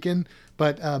 like a beacon.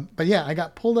 But yeah, I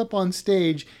got pulled up on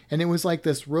stage, and it was like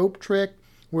this rope trick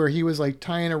where he was like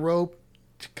tying a rope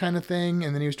kind of thing,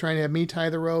 and then he was trying to have me tie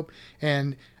the rope.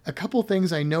 And a couple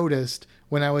things I noticed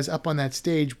when I was up on that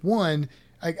stage. One,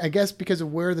 I guess because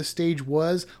of where the stage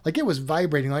was, like it was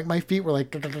vibrating, like my feet were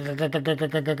like,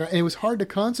 and it was hard to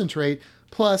concentrate.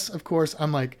 Plus, of course,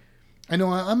 I'm like, I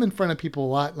know I'm in front of people a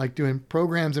lot, like doing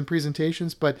programs and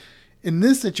presentations, but in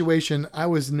this situation, I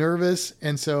was nervous,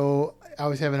 and so I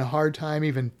was having a hard time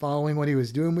even following what he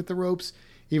was doing with the ropes,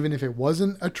 even if it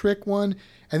wasn't a trick one.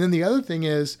 And then the other thing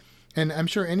is, and I'm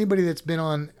sure anybody that's been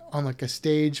on like a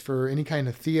stage for any kind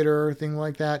of theater or thing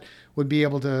like that would be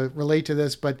able to relate to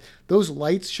this, but those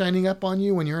lights shining up on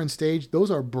you when you're on stage, those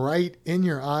are bright in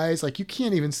your eyes. Like you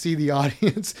can't even see the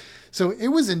audience. So it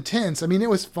was intense. I mean, it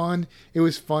was fun. It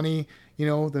was funny. You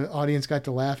know, the audience got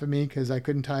to laugh at me because I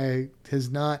couldn't tie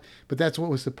his knot, but that's what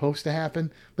was supposed to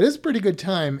happen. But it's a pretty good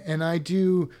time, and I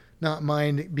do not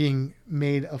mind being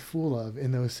made a fool of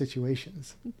in those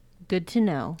situations. Good to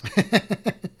know.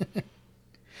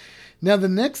 Now, the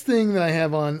next thing that I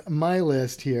have on my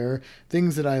list here,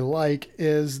 things that I like,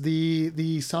 is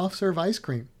the soft serve ice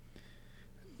cream.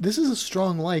 This is a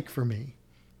strong like for me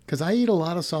because I eat a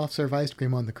lot of soft serve ice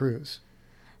cream on the cruise.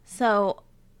 So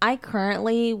I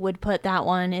currently would put that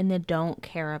one in the don't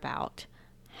care about.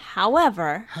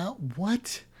 However...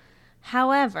 What?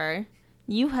 However,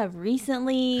 you have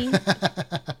recently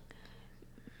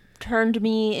turned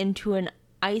me into an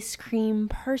ice cream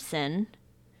person.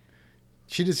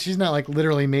 She's not like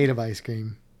literally made of ice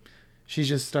cream. She's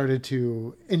just started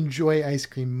to enjoy ice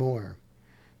cream more.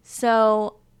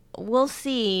 So we'll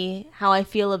see how I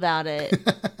feel about it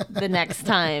the next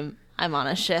time I'm on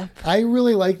a ship. I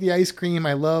really like the ice cream.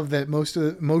 I love that most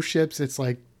ships it's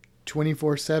like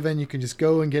 24/7. You can just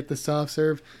go and get the soft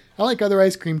serve. I like other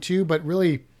ice cream too, but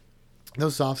really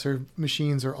those soft serve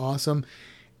machines are awesome.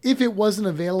 If it wasn't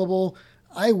available,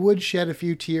 I would shed a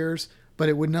few tears, but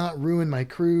it would not ruin my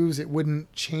cruise. It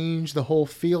wouldn't change the whole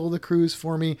feel of the cruise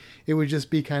for me. It would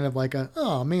just be kind of like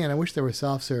oh man, I wish there was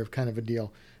soft serve kind of a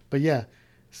deal. But yeah,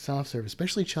 soft serve,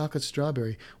 especially chocolate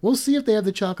strawberry. We'll see if they have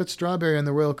the chocolate strawberry on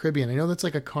the Royal Caribbean. I know that's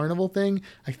like a carnival thing.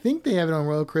 I think they have it on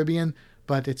Royal Caribbean,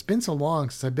 but it's been so long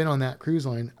since I've been on that cruise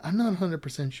line. I'm not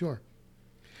 100% sure.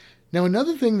 Now,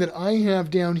 another thing that I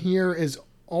have down here is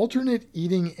alternate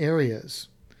eating areas.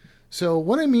 So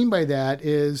what I mean by that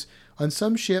is on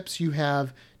some ships you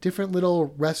have different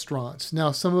little restaurants.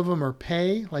 Now, some of them are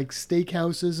pay, like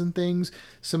steakhouses and things.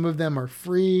 Some of them are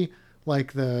free,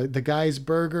 like the Guy's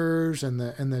Burgers and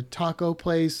the taco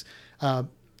place.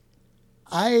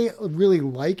 I really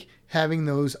like having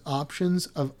those options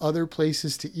of other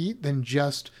places to eat than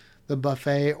just the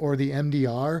buffet or the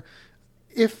MDR.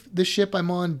 If the ship I'm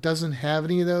on doesn't have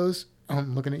any of those,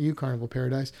 I'm looking at you, Carnival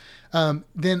Paradise,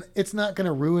 then it's not going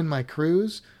to ruin my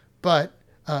cruise. But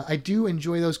I do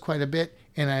enjoy those quite a bit,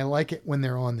 and I like it when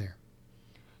they're on there.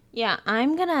 Yeah,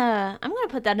 I'm gonna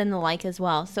put that in the like as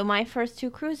well. So my first two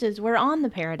cruises were on the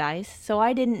Paradise, so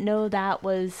I didn't know that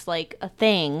was like a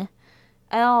thing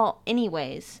at all.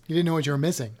 Anyways, you didn't know what you were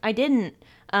missing. I didn't.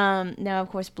 Now, of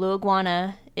course, Blue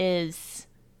Iguana is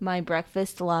my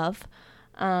breakfast love.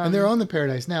 And they're on the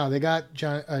Paradise now. They got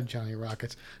Johnny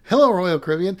Rockets. Hello, Royal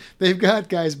Caribbean. They've got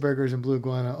Guy's Burgers and Blue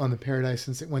Iguana on the Paradise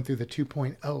since it went through the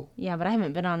 2.0. Yeah, but I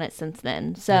haven't been on it since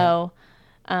then. So,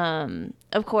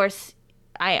 of course,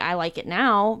 I like it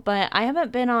now, but I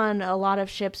haven't been on a lot of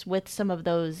ships with some of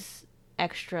those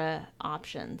extra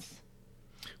options.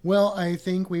 Well, I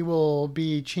think we will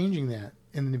be changing that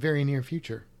in the very near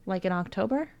future. Like in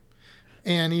October?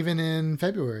 And even in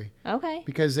February. Okay.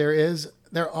 Because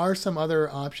there are some other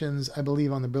options, I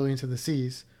believe, on the Brilliance of the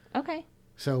Seas. Okay.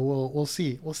 So we'll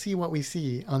see. We'll see what we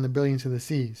see on the Brilliance of the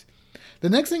Seas. The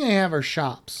next thing I have are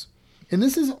shops. And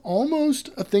this is almost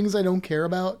a things I don't care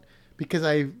about because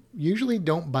I usually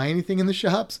don't buy anything in the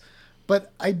shops,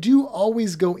 but I do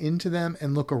always go into them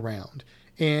and look around.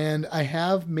 And I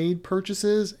have made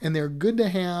purchases, and they're good to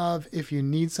have if you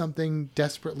need something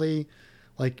desperately,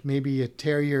 like maybe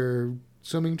tear your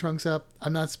swimming trunks up.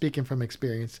 I'm not speaking from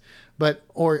experience, but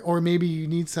or maybe you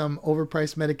need some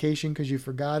overpriced medication because you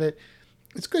forgot it.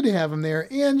 It's good to have them there,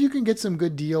 and you can get some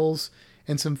good deals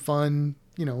and some fun,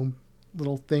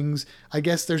 little things. I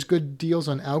guess there's good deals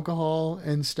on alcohol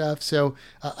and stuff. So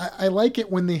I like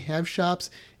it when they have shops.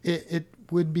 It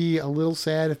would be a little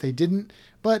sad if they didn't,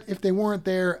 but if they weren't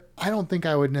there, I don't think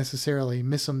I would necessarily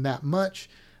miss them that much.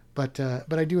 But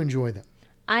I do enjoy them.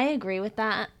 I agree with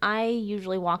that. I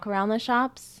usually walk around the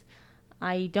shops.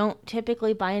 I don't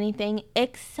typically buy anything,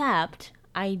 except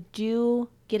I do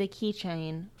get a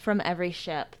keychain from every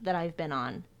ship that I've been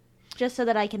on, just so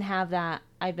that I can have that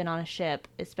I've been on a ship,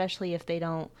 especially if they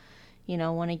don't,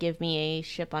 want to give me a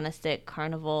ship on a stick,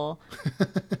 Carnival,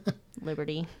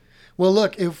 Liberty. Well,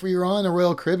 look, if you're on a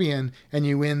Royal Caribbean and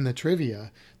you win the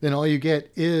trivia, then all you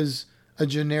get is a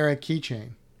generic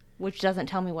keychain. Which doesn't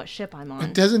tell me what ship I'm on.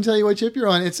 It doesn't tell you what ship you're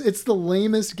on. It's the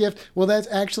lamest gift. Well, that's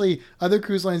actually, other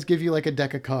cruise lines give you like a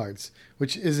deck of cards,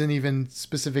 which isn't even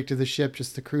specific to the ship,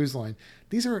 just the cruise line.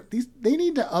 They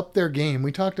need to up their game.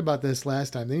 We talked about this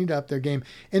last time. They need to up their game.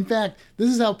 In fact,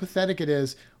 this is how pathetic it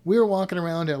is. We were walking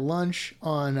around at lunch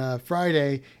on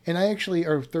Friday,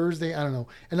 or Thursday, I don't know,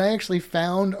 and I actually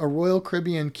found a Royal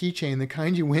Caribbean keychain, the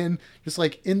kind you win, just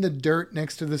like in the dirt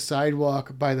next to the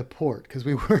sidewalk by the port, because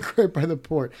we work right by the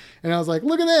port. And I was like,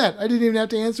 look at that. I didn't even have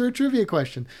to answer a trivia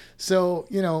question. So,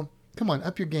 come on,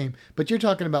 up your game. But you're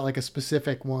talking about like a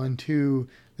specific one to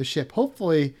the ship.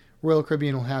 Hopefully, Royal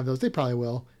Caribbean will have those. They probably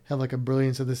will. Have like a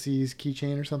Brilliance of the Seas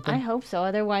keychain or something. I hope so.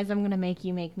 Otherwise, I'm going to make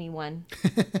me one.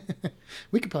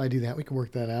 We could probably do that. We could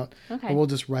work that out. Okay. Or we'll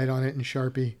just write on it in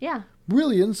Sharpie. Yeah.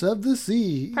 Brilliance of the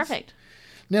Seas. Perfect.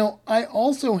 Now, I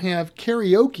also have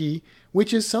karaoke,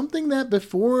 which is something that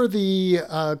before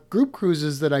the group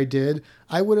cruises that I did,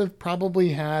 I would have probably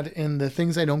had in the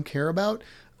things I don't care about.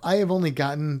 I have only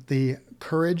gotten the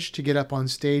courage to get up on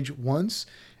stage once,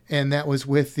 and that was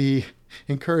with the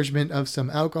encouragement of some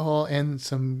alcohol and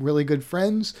some really good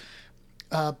friends.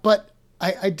 But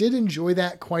I did enjoy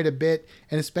that quite a bit,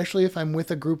 and especially if I'm with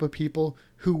a group of people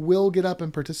who will get up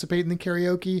and participate in the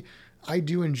karaoke, I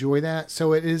do enjoy that.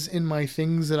 So it is in my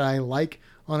things that I like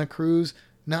on a cruise,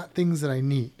 not things that I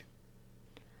need.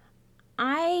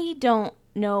 I don't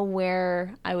know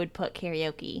where I would put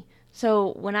karaoke.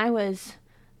 So when I was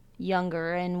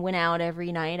younger and went out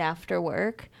every night after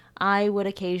work, I would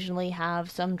occasionally have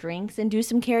some drinks and do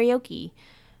some karaoke.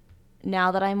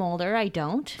 Now that I'm older, I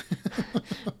don't.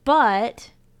 But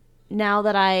now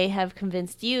that I have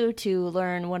convinced you to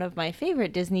learn one of my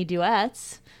favorite Disney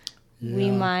duets, we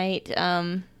might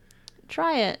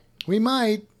try it. We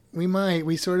might.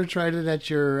 We sort of tried it at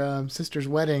your sister's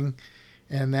wedding,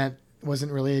 and that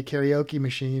wasn't really a karaoke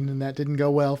machine, and that didn't go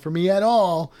well for me at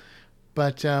all.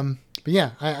 But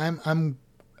yeah, I'm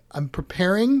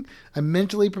preparing. I'm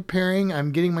mentally preparing.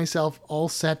 I'm getting myself all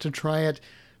set to try it.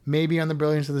 Maybe on the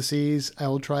Brilliance of the Seas, I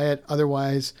will try it.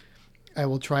 Otherwise, I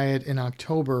will try it in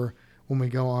October when we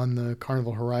go on the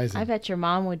Carnival Horizon. I bet your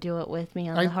mom would do it with me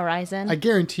on the Horizon. I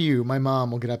guarantee you my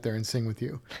mom will get up there and sing with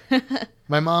you.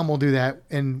 My mom will do that,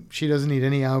 and she doesn't need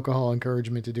any alcohol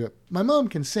encouragement to do it. My mom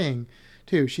can sing,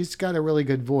 too. She's got a really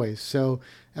good voice. So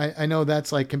I know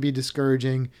that's can be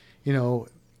discouraging.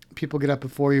 People get up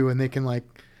before you and they can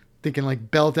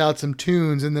belt out some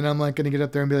tunes, and then I'm going to get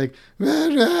up there and be like,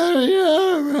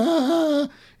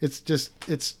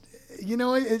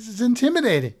 it's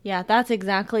intimidating. Yeah, that's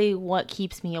exactly what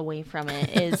keeps me away from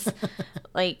it is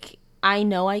I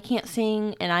know I can't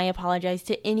sing, and I apologize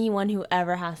to anyone who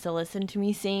ever has to listen to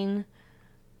me sing.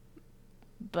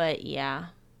 But yeah.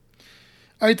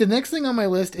 All right, the next thing on my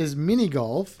list is mini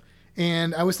golf.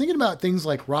 And I was thinking about things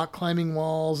like rock climbing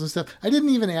walls and stuff. I didn't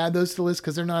even add those to the list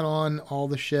because they're not on all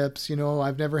the ships.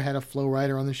 I've never had a flow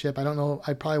rider on the ship. I don't know.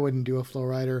 I probably wouldn't do a flow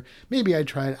rider. Maybe I'd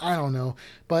try it. I don't know.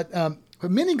 But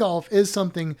mini golf is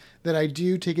something that I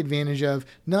do take advantage of.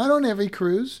 Not on every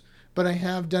cruise, but I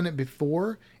have done it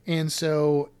before. And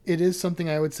so it is something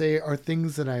I would say are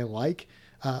things that I like.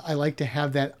 I like to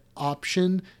have that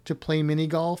option to play mini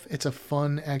golf. It's a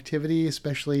fun activity,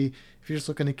 especially if you're just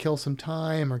looking to kill some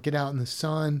time or get out in the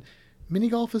sun. Mini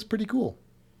golf is pretty cool.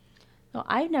 So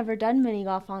I've never done mini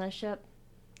golf on a ship.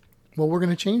 Well, we're going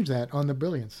to change that on the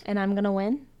Brilliance. And I'm going to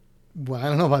win? Well, I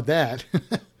don't know about that.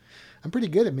 I'm pretty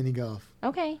good at mini golf.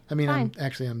 Okay. I mean,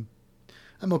 fine.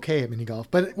 I'm okay at mini golf,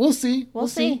 but we'll see. We'll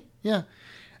see. Yeah.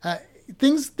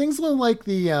 Things like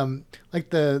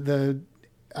the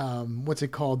what's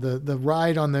it called? The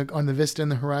ride on the Vista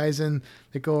and the Horizon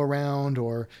that go around,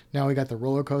 or now we got the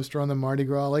roller coaster on the Mardi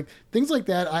Gras. Like things like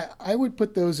that, I would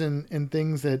put those in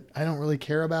things that I don't really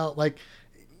care about. Like,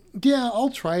 yeah, I'll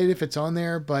try it if it's on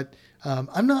there, but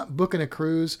I'm not booking a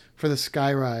cruise for the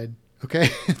Sky Ride. Okay,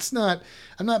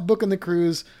 I'm not booking the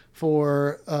cruise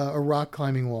for a rock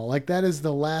climbing wall. Like that is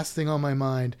the last thing on my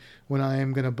mind when I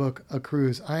am going to book a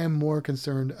cruise. I am more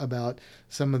concerned about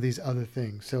some of these other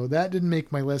things. So that didn't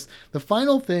make my list. The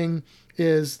final thing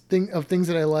is things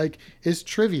that I like is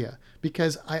trivia,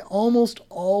 because I almost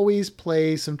always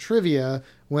play some trivia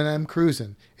when I'm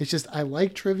cruising. It's just, I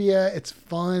like trivia. It's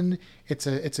fun. It's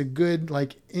a good,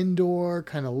 like, indoor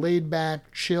kind of laid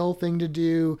back, chill thing to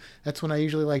do. That's when I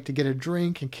usually like to get a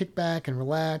drink and kick back and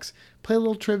relax, play a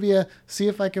little trivia, see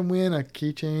if I can win a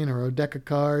keychain or a deck of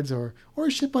cards or a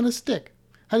ship on a stick.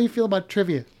 How do you feel about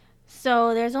trivia?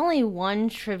 So there's only one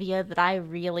trivia that I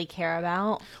really care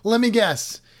about. Let me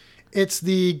guess. It's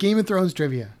the Game of Thrones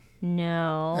trivia.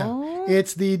 No.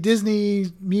 It's the Disney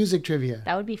music trivia.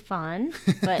 That would be fun.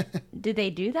 But did they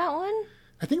do that one?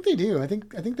 I think they do. I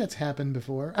think that's happened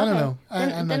before. I don't know. I'm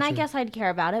not then I sure. guess I'd care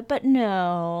about it, but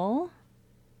no.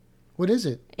 What is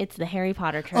it? It's the Harry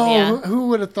Potter trivia. Oh, who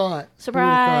would have thought?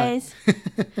 Surprise.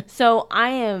 So I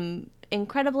am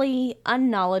incredibly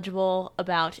unknowledgeable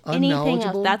about anything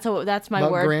else. That's my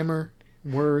about word. Grammar,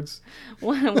 words.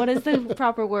 What is the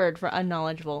proper word for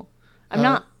unknowledgeable? I'm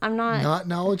not Not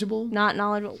knowledgeable? Not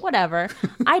knowledgeable. Whatever.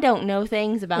 I don't know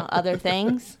things about other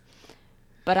things,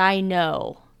 but I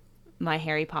know my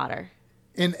Harry Potter.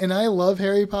 And I love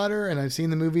Harry Potter, and I've seen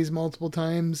the movies multiple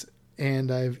times,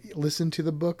 and I've listened to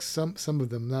the books, some of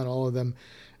them, not all of them.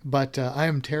 But I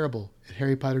am terrible at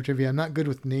Harry Potter trivia. I'm not good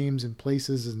with names and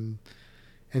places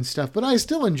and stuff, but I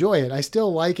still enjoy it. I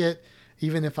still like it,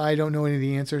 even if I don't know any of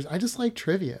the answers. I just like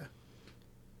trivia.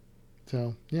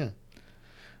 So, yeah.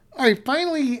 All right,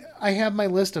 finally, I have my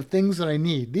list of things that I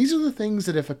need. These are the things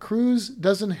that if a cruise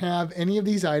doesn't have any of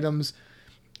these items,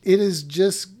 it is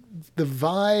just, the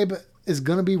vibe is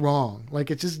going to be wrong. Like,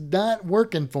 it's just not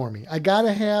working for me. I got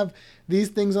to have these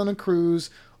things on a cruise,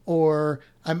 or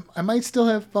I might still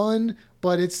have fun,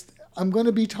 but I'm going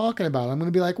to be talking about it. I'm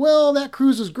going to be like, well, that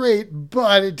cruise was great,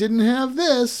 but it didn't have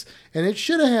this, and it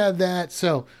should have had that.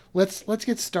 So let's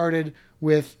get started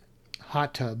with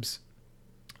hot tubs.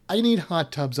 I need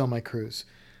hot tubs on my cruise.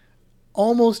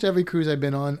 Almost every cruise I've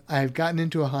been on, I've gotten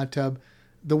into a hot tub.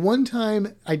 The one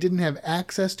time I didn't have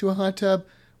access to a hot tub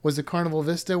was the Carnival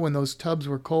Vista, when those tubs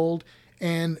were cold.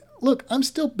 And look, I'm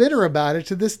still bitter about it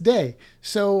to this day.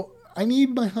 So I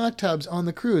need my hot tubs on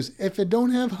the cruise. If I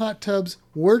don't have hot tubs,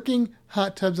 working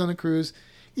hot tubs on a cruise,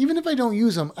 even if I don't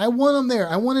use them, I want them there.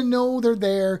 I want to know they're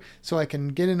there so I can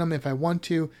get in them if I want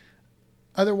to.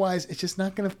 Otherwise, it's just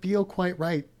not going to feel quite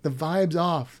right. The vibe's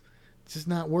off. It's just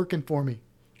not working for me.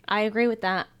 I agree with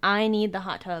that. I need the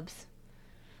hot tubs.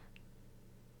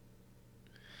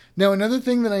 Now, another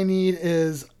thing that I need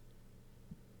is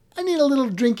I need a little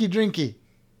drinky.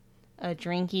 A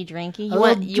drinky? A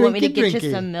little You want me to get drinky.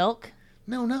 you some milk?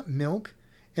 No, not milk.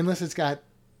 Unless it's got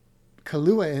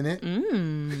Kahlua in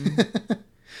it.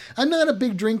 I'm not a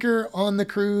big drinker on the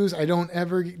cruise. I don't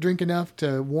ever drink enough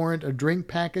to warrant a drink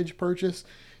package purchase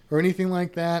or anything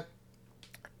like that.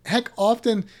 Heck,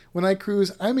 often when I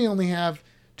cruise, I may only have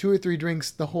 2 or 3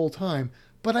 drinks the whole time.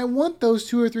 But I want those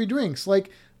 2 or 3 drinks. Like,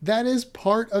 that is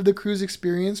part of the cruise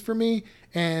experience for me,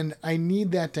 and I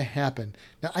need that to happen.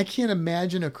 Now, I can't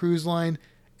imagine a cruise line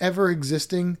ever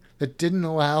existing that didn't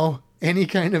allow any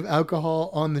kind of alcohol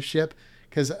on the ship,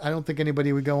 because I don't think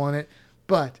anybody would go on it.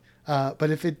 But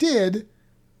if it did,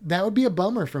 that would be a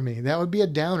bummer for me. That would be a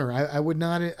downer. I would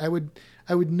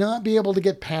not be able to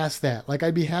get past that. Like,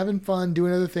 I'd be having fun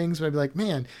doing other things, but I'd be like,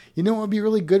 man, you know what would be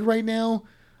really good right now?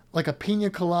 Like a pina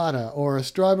colada or a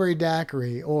strawberry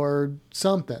daiquiri or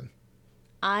something.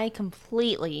 I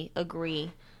completely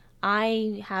agree.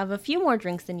 I have a few more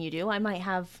drinks than you do. I might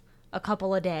have a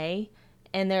couple a day,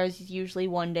 and there's usually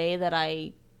one day that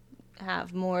I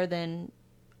have more than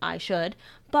I should.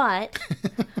 But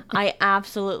I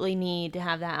absolutely need to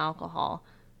have that alcohol.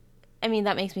 I mean,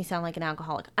 that makes me sound like an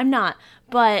alcoholic. I'm not.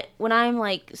 But when I'm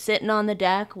like sitting on the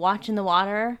deck watching the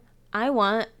water, I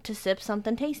want to sip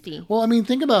something tasty. Well, I mean,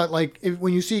 think about like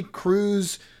when you see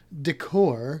cruise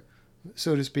decor,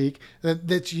 so to speak,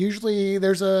 that's usually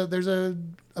there's a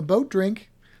boat drink.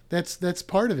 That's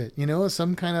part of it, you know,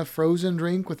 some kind of frozen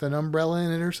drink with an umbrella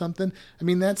in it or something. I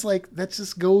mean, that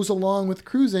just goes along with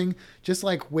cruising, just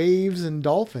like waves and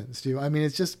dolphins do. I mean,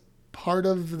 it's just part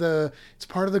of the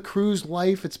cruise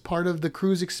life. It's part of the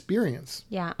cruise experience.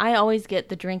 Yeah, I always get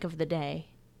the drink of the day.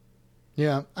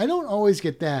 Yeah, I don't always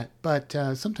get that, but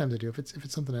sometimes I do if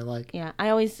it's something I like. Yeah,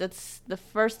 it's the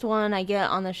first one I get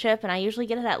on the ship, and I usually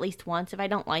get it at least once. If I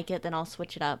don't like it, then I'll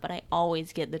switch it up, but I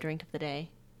always get the drink of the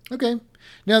day. Okay.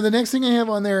 Now, the next thing I have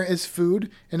on there is food,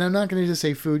 and I'm not going to just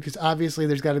say food because obviously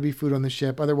there's got to be food on the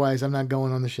ship. Otherwise, I'm not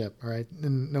going on the ship, all right?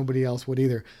 And nobody else would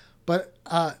either. But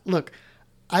look,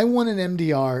 I want an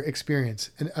MDR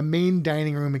experience, a main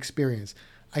dining room experience.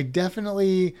 I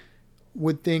definitely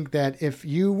would think that if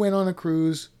you went on a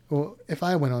cruise, or if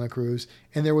I went on a cruise,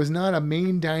 and there was not a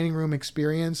main dining room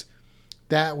experience,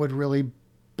 that would really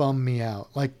bum me out.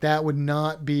 Like, that would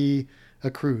not be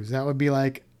a cruise. That would be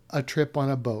like a trip on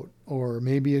a boat or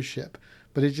maybe a ship,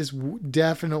 but it just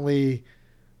definitely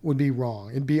would be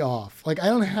wrong. It'd be off. Like, I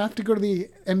don't have to go to the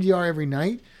MDR every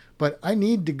night, but I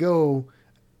need to go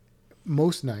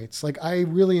most nights. Like, I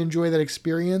really enjoy that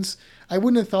experience. I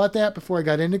wouldn't have thought that before I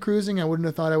got into cruising. I wouldn't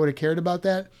have thought I would have cared about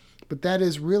that, but that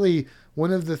is really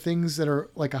one of the things that are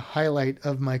like a highlight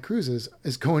of my cruises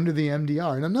is going to the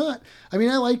MDR. And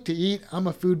I like to eat. I'm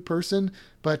a food person,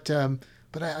 but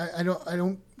I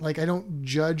don't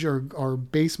judge or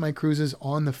base my cruises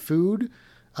on the food.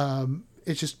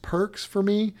 It's just perks for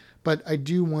me, but I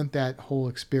do want that whole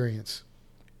experience.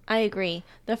 I agree.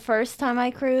 The first time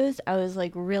I cruised, I was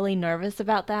like really nervous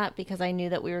about that because I knew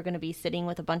that we were going to be sitting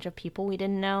with a bunch of people we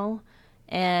didn't know.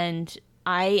 And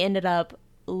I ended up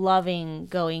loving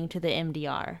going to the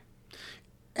MDR.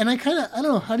 And I don't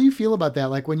know, how do you feel about that?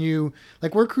 Like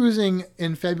we're cruising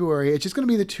in February, it's just going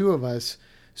to be the two of us.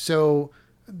 So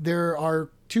there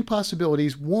are two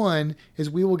possibilities. One is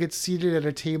we will get seated at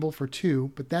a table for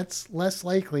two, but that's less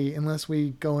likely unless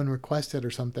we go and request it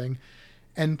or something.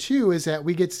 And two is that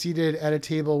we get seated at a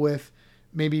table with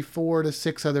maybe 4 to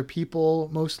 6 other people,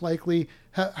 most likely.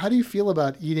 How do you feel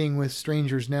about eating with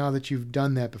strangers now that you've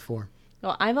done that before?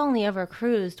 Well, I've only ever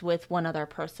cruised with one other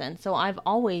person, so I've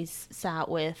always sat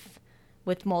with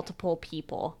multiple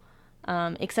people,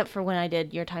 except for when I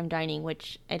did Your Time Dining,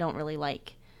 which I don't really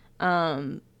like.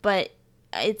 But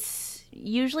it's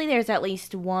usually there's at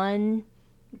least one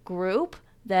group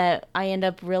that I end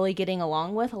up really getting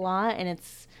along with a lot, and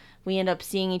we end up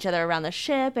seeing each other around the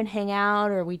ship and hang out,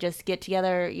 or we just get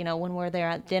together, you know, when we're there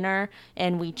at dinner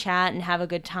and we chat and have a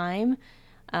good time.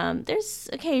 There's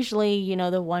occasionally, you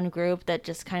know, the one group that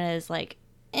just kind of is like,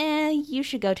 you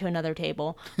should go to another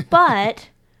table. But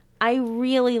I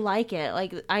really like it.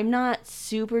 Like, I'm not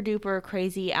super duper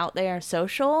crazy out there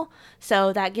social,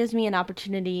 so that gives me an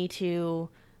opportunity to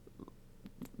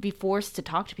be forced to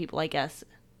talk to people, I guess.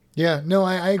 Yeah, no,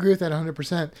 I agree with that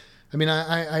 100%. I mean,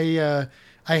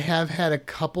 I have had a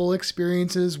couple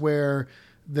experiences where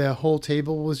the whole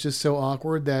table was just so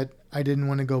awkward that I didn't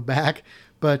want to go back.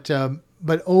 But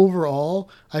overall,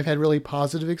 I've had really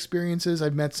positive experiences.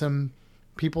 I've met some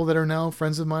people that are now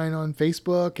friends of mine on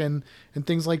Facebook and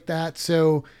things like that.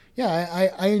 So yeah,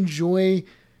 I enjoy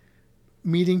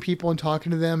meeting people and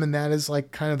talking to them, and that is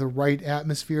like kind of the right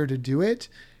atmosphere to do it.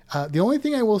 The only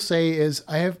thing I will say is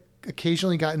I have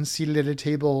occasionally gotten seated at a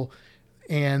table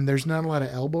and there's not a lot of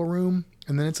elbow room.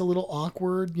 And then it's a little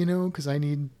awkward, you know, because I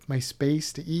need my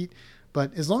space to eat.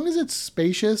 But as long as it's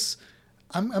spacious,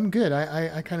 I'm good.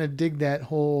 I kind of dig that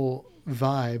whole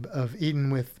vibe of eating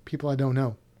with people I don't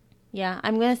know. Yeah,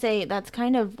 I'm going to say that's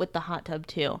kind of with the hot tub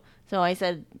too. So I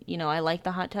said, you know, I like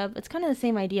the hot tub. It's kind of the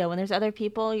same idea. When there's other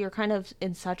people, you're kind of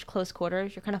in such close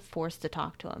quarters, you're kind of forced to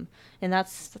talk to them. And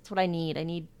that's what I need. I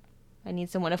need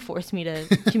someone to force me to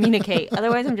communicate.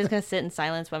 Otherwise, I'm just going to sit in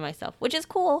silence by myself, which is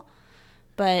cool.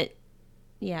 But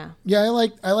yeah. Yeah,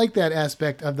 I like that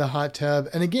aspect of the hot tub.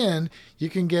 And again, you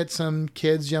can get some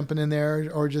kids jumping in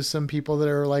there or just some people that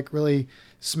are like really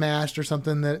smashed or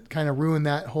something that kind of ruin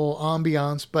that whole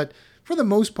ambiance. But for the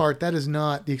most part, that is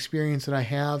not the experience that I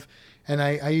have. And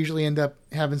I usually end up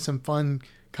having some fun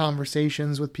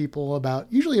conversations with people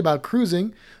usually about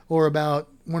cruising or about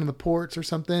one of the ports or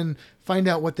something, find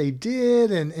out what they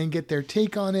did and get their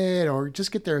take on it or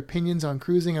just get their opinions on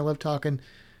cruising. I love talking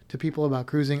to people about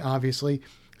cruising, obviously.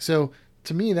 So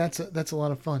to me, that's a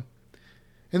lot of fun.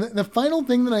 And the final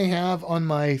thing that I have on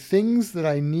my things that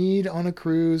I need on a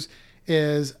cruise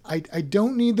is I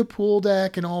don't need the pool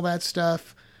deck and all that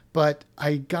stuff, but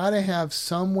I gotta have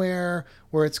somewhere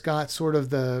where it's got sort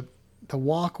of the the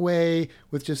walkway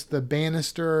with just the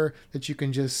banister that you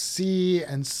can just see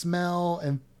and smell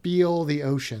and feel the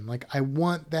ocean. Like I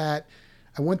want that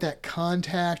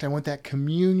contact. I want that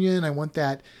communion. I want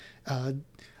that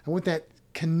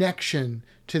connection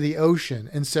to the ocean.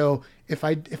 And so if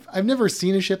I've never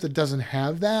seen a ship that doesn't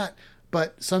have that,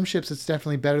 but some ships it's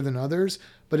definitely better than others.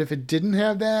 But if it didn't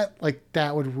have that, like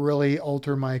that would really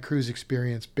alter my cruise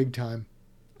experience big time.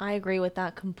 I agree with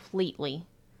that completely.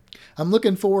 I'm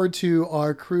looking forward to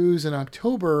our cruise in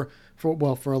October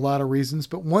for a lot of reasons,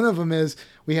 but one of them is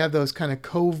we have those kind of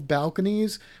cove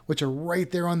balconies, which are right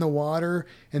there on the water.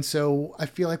 And so I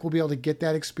feel like we'll be able to get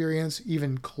that experience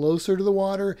even closer to the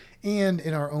water and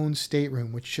in our own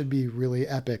stateroom, which should be really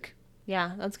epic.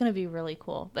 Yeah, that's going to be really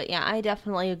cool. But yeah, I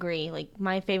definitely agree. Like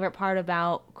my favorite part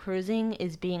about cruising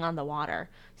is being on the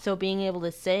water. So being able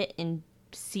to sit and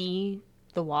see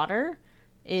the water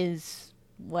is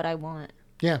what I want.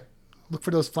 Yeah, look for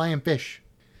those flying fish.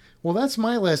 Well, that's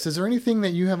my list. Is there anything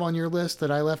that you have on your list that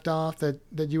I left off that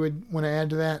you would want to add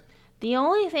to that? The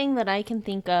only thing that I can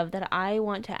think of that I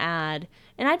want to add,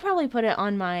 and I'd probably put it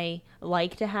on my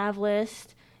like to have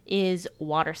list, is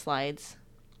water slides.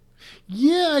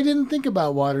 Yeah, I didn't think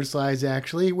about water slides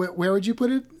actually. Where would you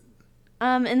put it?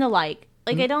 In the like.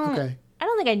 Like I don't think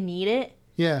I need it.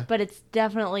 Yeah. But it's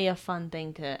definitely a fun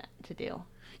thing to do.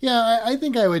 Yeah, I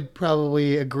think I would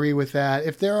probably agree with that.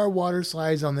 If there are water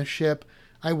slides on the ship,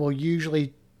 I will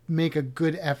usually make a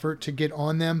good effort to get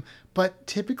on them, but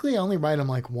typically I only ride them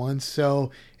like once,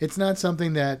 so it's not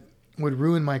something that would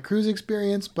ruin my cruise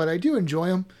experience, but I do enjoy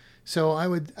them, so I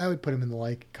would put them in the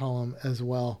like column as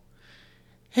well.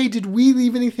 Hey, did we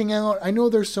leave anything out? I know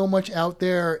there's so much out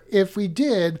there. If we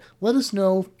did, let us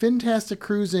know.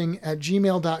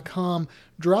 fintasticcruising@gmail.com.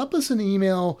 Drop us an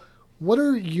email. What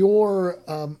are your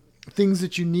things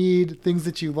that you need, things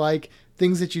that you like,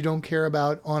 things that you don't care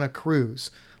about on a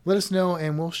cruise? Let us know,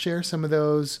 and we'll share some of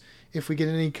those. If we get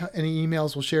any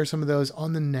emails, we'll share some of those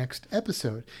on the next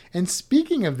episode. And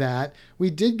speaking of that, we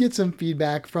did get some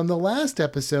feedback from the last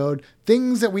episode,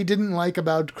 things that we didn't like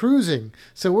about cruising.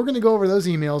 So we're going to go over those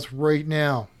emails right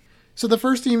now. So the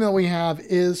first email we have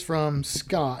is from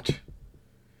Scott.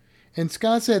 And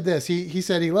Scott said this. He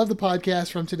said he loved the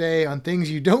podcast from today on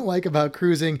things you don't like about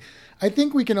cruising. I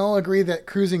think we can all agree that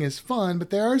cruising is fun, but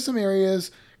there are some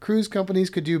areas cruise companies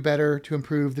could do better to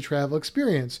improve the travel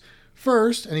experience.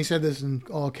 First, and he said this in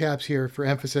all caps here for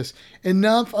emphasis,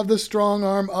 enough of the strong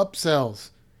arm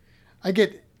upsells. I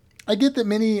get that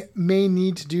many may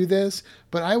need to do this,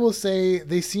 but I will say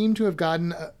they seem to have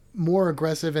gotten more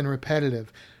aggressive and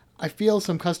repetitive. I feel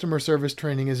some customer service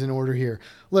training is in order here.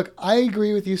 Look, I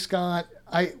agree with you, Scott.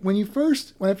 When I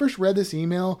first read this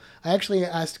email, I actually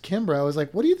asked Kimbra, I was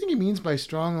like, what do you think he means by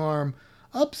strong arm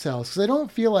upsells? Because I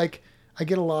don't feel like I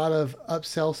get a lot of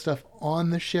upsell stuff on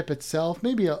the ship itself,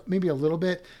 maybe a little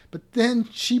bit. But then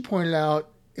she pointed out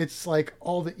it's like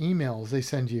all the emails they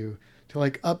send you to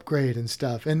like upgrade and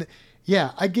stuff. And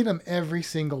yeah, I get them every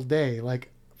single day,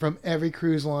 like from every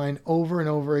cruise line over and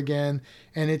over again.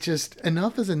 And it just,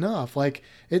 enough is enough. Like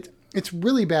it's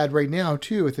really bad right now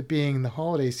too, with it being the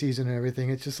holiday season and everything.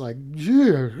 It's just like,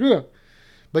 yeah.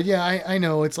 But yeah, I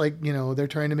know it's like, they're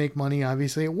trying to make money.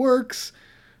 Obviously it works.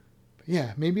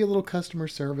 Yeah, maybe a little customer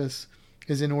service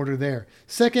is in order there.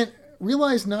 Second,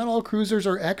 realize not all cruisers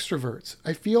are extroverts.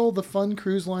 I feel the fun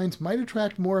cruise lines might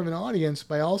attract more of an audience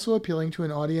by also appealing to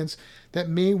an audience that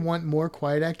may want more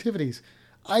quiet activities.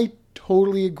 I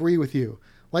totally agree with you.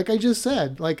 Like I just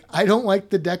said, like I don't like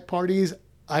the deck parties.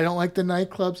 I don't like the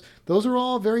nightclubs. Those are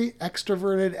all very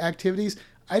extroverted activities.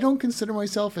 I don't consider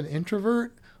myself an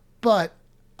introvert, but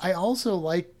I also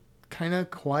like kind of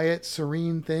quiet,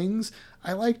 serene things.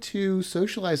 I like to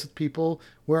socialize with people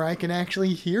where I can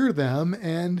actually hear them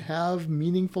and have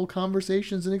meaningful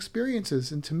conversations and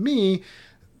experiences. And to me,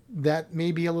 that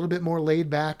may be a little bit more laid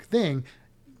back thing.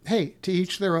 Hey, to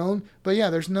each their own. But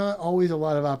yeah, there's not always a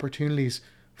lot of opportunities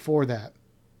for that.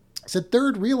 So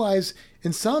third, realize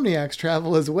insomniacs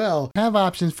travel as well. Have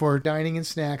options for dining and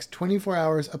snacks 24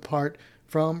 hours apart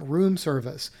from room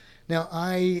service. Now,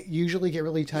 I usually get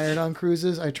really tired on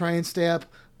cruises. I try and stay up,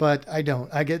 but I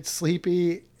don't. I get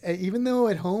sleepy, even though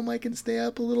at home I can stay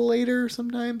up a little later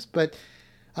sometimes. But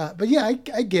yeah, I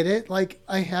get it. Like,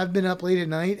 I have been up late at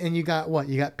night, and you got what?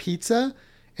 You got pizza,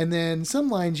 and then some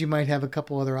lines you might have a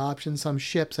couple other options. Some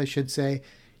ships, I should say,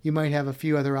 you might have a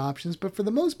few other options. But for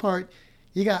the most part,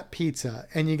 you got pizza,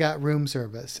 and you got room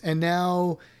service. And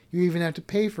now you even have to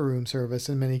pay for room service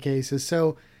in many cases.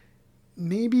 So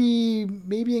maybe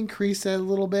increase that a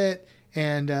little bit.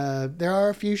 And there are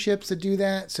a few ships that do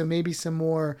that, so maybe some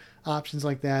more options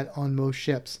like that on most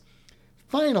ships.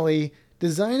 Finally,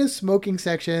 Design a smoking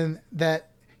section that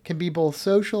can be both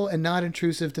social and not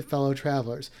intrusive to fellow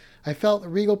travelers. I felt the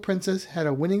Regal Princess had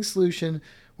a winning solution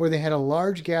where they had a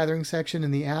large gathering section in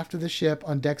the aft of the ship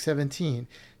on deck 17.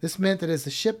 This meant that as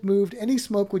the ship moved, any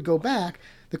smoke would go back.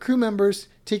 The crew members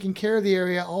taking care of the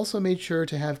area also made sure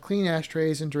to have clean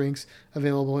ashtrays and drinks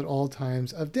available at all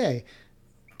times of day.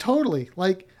 Totally.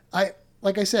 Like I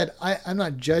said, I'm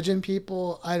not judging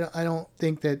people. I don't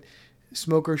think that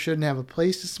smokers shouldn't have a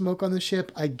place to smoke on the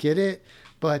ship. I get it,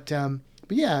 but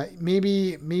yeah,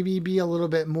 maybe be a little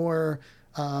bit more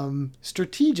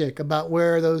strategic about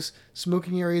where those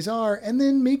smoking areas are, and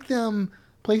then make them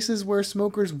places where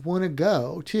smokers want to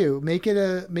go too. Make it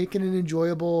an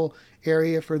enjoyable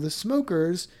area for the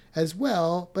smokers as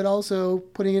well, but also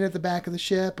putting it at the back of the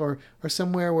ship or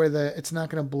somewhere where it's not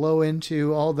going to blow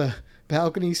into all the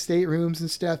balcony staterooms and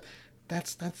stuff.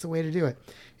 That's the way to do it.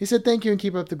 He said, thank you and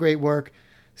keep up the great work,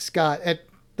 Scott, at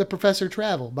the Professor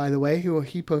Travel, by the way,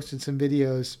 he posted some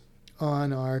videos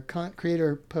on our content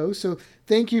creator post. So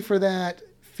thank you for that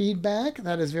feedback.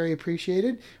 That is very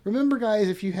appreciated. Remember, guys,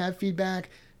 if you have feedback,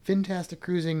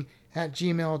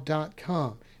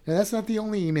 fantasticcruising@gmail.com. Now, that's not the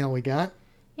only email we got.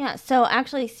 Yeah, so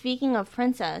actually, speaking of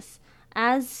Princess,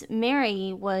 as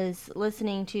Mary was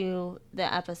listening to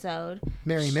the episode...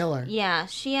 Mary Miller. Yeah,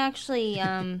 she actually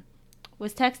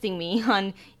was texting me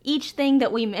on each thing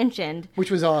that we mentioned.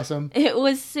 Which was awesome. It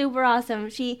was super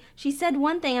awesome. She said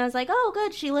one thing, and I was like, oh,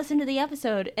 good, she listened to the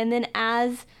episode. And then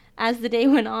as the day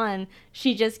went on,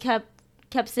 she just kept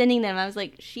sending them. I was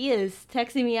like, she is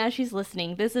texting me as she's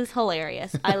listening. This is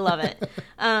hilarious. I love it.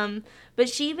 But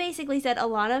she basically said a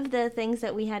lot of the things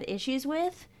that we had issues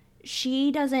with,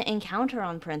 she doesn't encounter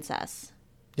on Princess.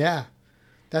 Yeah,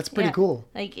 that's pretty cool.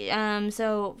 Like,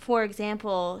 so for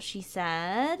example, she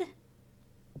said,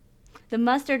 the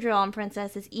muster drill on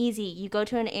Princess is easy. You go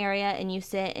to an area and you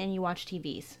sit and you watch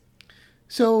TVs.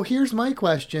 So here's my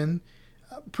question.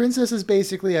 Princess is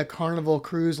basically a Carnival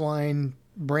Cruise Line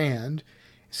brand.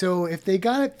 So if they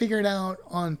got it figured out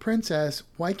on Princess,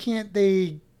 why can't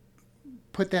they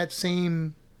put that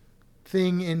same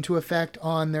thing into effect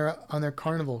on their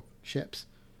Carnival ships?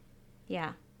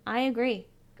 Yeah, I agree.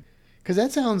 Because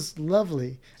that sounds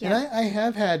lovely. Yeah. And I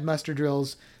have had muster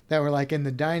drills that were like in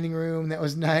the dining room that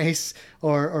was nice,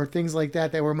 or things like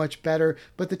that were much better.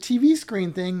 But the TV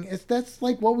screen thing, that's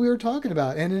like what we were talking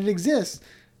about, and it exists.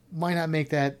 Why not make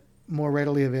that more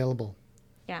readily available?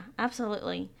 Yeah,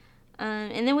 absolutely.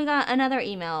 And then we got another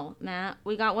email, Matt.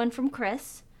 We got one from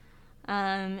Chris.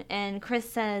 And Chris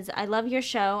says, I love your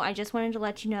show. I just wanted to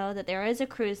let you know that there is a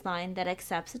cruise line that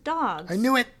accepts dogs. I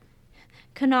knew it.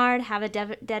 Cunard have a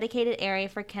dedicated area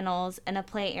for kennels and a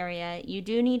play area. You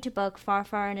do need to book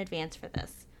far in advance for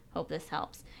this. Hope this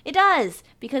helps. It does,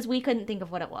 because we couldn't think of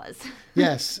what it was.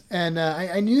 Yes, and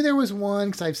I knew there was one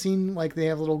because I've seen like they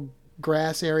have little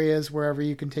grass areas wherever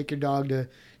you can take your dog to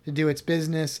do its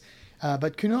business.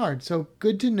 But Cunard, so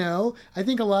good to know. I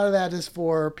think a lot of that is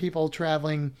for people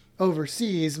traveling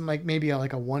overseas, like maybe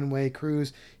like a one-way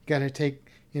cruise. You got to take,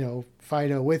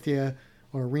 Fido with you,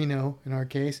 or Reno in our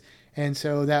case. And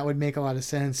so that would make a lot of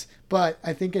sense. But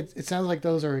I think it sounds like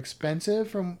those are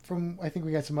expensive from I think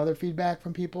we got some other feedback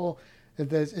from people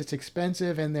that it's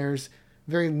expensive and there's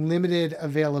very limited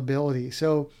availability.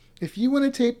 So if you want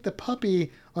to take the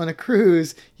puppy on a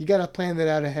cruise, you got to plan that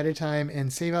out ahead of time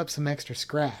and save up some extra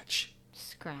scratch.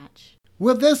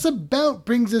 Well, this about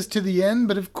brings us to the end,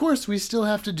 but of course we still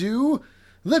have to do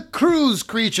the cruise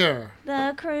creature.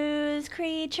 The cruise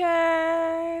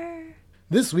creature.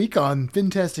 This week on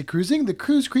Fantastic Cruising, the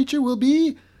cruise creature will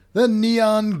be the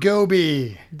Neon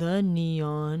Goby. The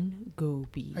Neon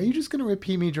Goby. Are you just going to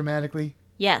repeat me dramatically?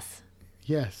 Yes.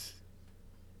 Yes.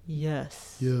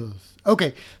 Yes. Yes.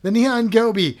 Okay, the Neon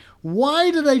Goby.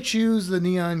 Why did I choose the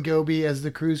Neon Goby as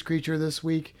the cruise creature this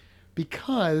week?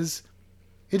 Because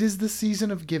it is the season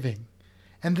of giving.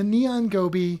 And the Neon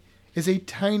Goby is a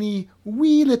tiny,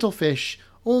 wee little fish,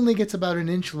 only gets about an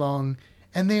inch long,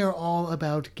 and they are all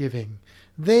about giving.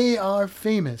 They are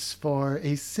famous for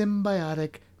a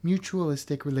symbiotic,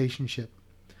 mutualistic relationship.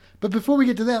 But before we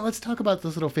get to that, let's talk about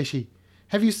this little fishy.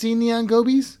 Have you seen Neon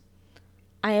Gobies?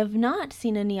 I have not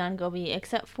seen a Neon Goby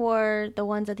except for the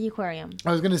ones at the aquarium.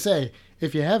 I was going to say,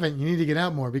 if you haven't, you need to get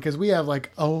out more because we have like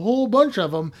a whole bunch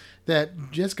of them that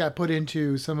just got put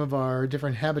into some of our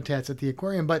different habitats at the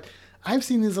aquarium. But I've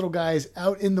seen these little guys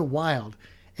out in the wild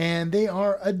and they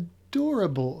are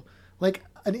adorable. Like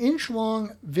an inch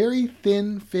long, very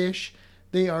thin fish.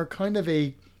 They are kind of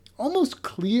almost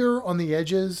clear on the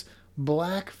edges,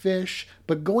 black fish,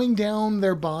 but going down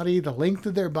their body, the length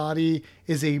of their body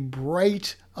is a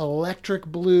bright electric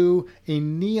blue, a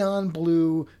neon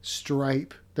blue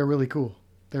stripe. They're really cool.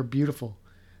 They're beautiful.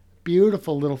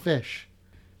 Beautiful little fish.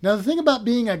 Now, the thing about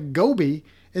being a goby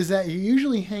is that you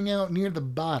usually hang out near the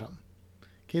bottom.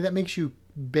 Okay, that makes you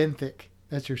benthic.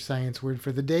 That's your science word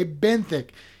for the day, benthic.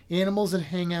 Animals that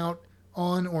hang out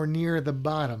on or near the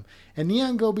bottom. And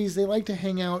neon gobies, they like to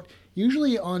hang out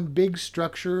usually on big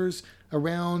structures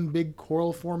around big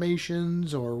coral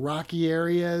formations or rocky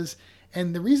areas.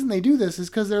 And the reason they do this is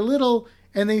because they're little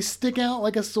and they stick out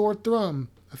like a sore thumb.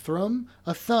 A thumb?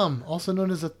 A thumb, also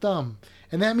known as a thumb.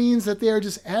 And that means that they are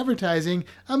just advertising,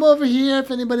 I'm over here if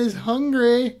anybody's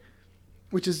hungry.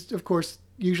 Which is, of course,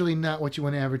 usually not what you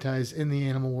want to advertise in the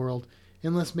animal world.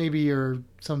 Unless maybe you're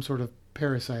some sort of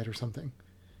parasite or something.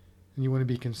 And you want to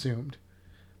be consumed.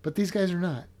 But these guys are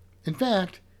not. In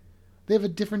fact, they have a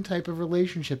different type of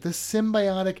relationship. This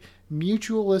symbiotic,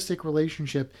 mutualistic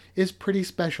relationship is pretty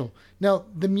special. Now,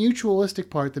 the mutualistic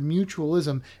part, the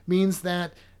mutualism, means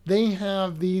that they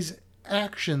have these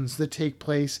actions that take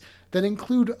place that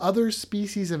include other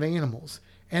species of animals,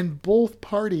 and both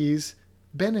parties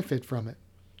benefit from it.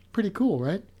 Pretty cool,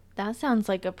 right? That sounds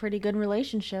like a pretty good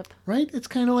relationship. Right? It's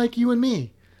kind of like you and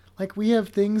me. Like we have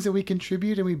things that we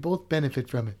contribute and we both benefit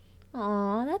from it.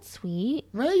 Aw, that's sweet.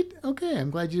 Right? Okay,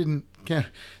 I'm glad you didn't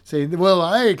say, well,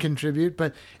 I contribute.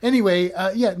 But anyway,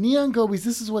 neon gobies,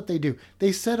 this is what they do.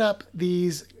 They set up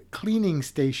these cleaning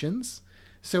stations.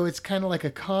 So it's kind of like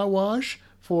a car wash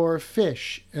for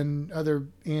fish and other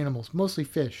animals, mostly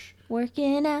fish.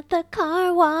 Working at the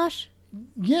car wash.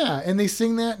 Yeah, and they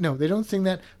sing that. No, they don't sing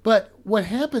that. But what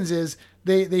happens is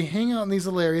they hang out in these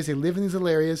little areas. They live in these little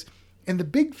areas. And the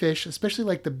big fish, especially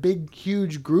like the big,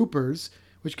 huge groupers,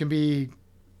 which can be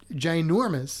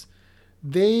ginormous,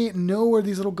 they know where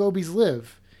these little gobies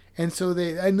live. And so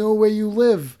I know where you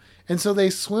live. And so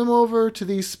they swim over to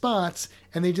these spots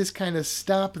and they just kind of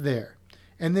stop there.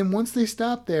 And then once they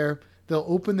stop there, they'll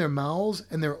open their mouths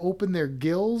and they'll open their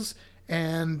gills.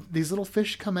 And these little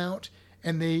fish come out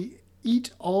and they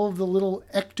eat all of the little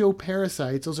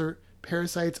ectoparasites. Those are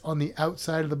parasites on the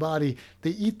outside of the body. They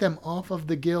eat them off of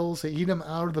the gills. They eat them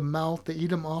out of the mouth. They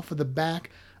eat them off of the back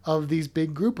of these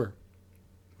big grouper.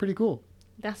 Pretty cool.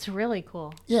 That's really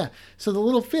cool. Yeah. So the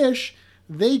little fish,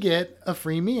 they get a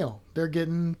free meal. They're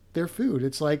getting their food.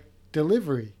 It's like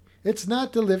delivery. It's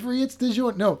not delivery, it's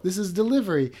DiGiorno. No, this is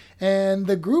delivery. And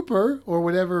the grouper, or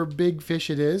whatever big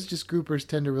fish it is, just groupers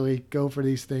tend to really go for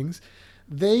these things,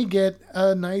 they get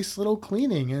a nice little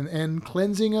cleaning and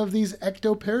cleansing of these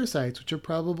ectoparasites, which are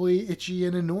probably itchy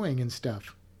and annoying and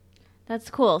stuff. That's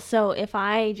cool. So if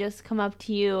I just come up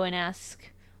to you and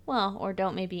ask, well, or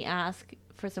don't maybe ask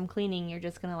for some cleaning, you're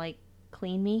just going to like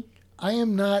clean me? I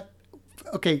am not...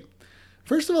 Okay,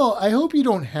 first of all, I hope you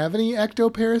don't have any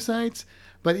ectoparasites.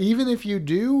 But even if you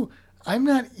do, I'm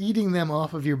not eating them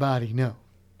off of your body, no.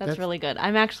 That's really good.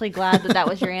 I'm actually glad that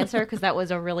was your answer because that was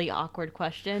a really awkward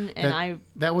question. And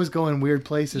that was going weird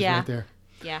places right there.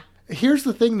 Yeah. Here's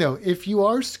the thing, though. If you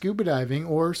are scuba diving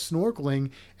or snorkeling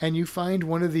and you find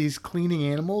one of these cleaning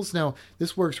animals, now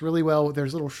this works really well.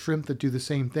 There's little shrimp that do the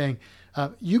same thing.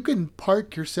 You can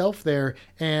park yourself there,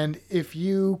 and if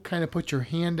you kind of put your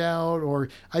hand out, or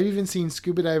I've even seen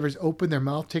scuba divers open their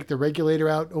mouth, take the regulator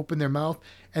out, open their mouth,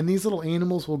 and these little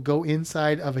animals will go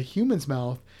inside of a human's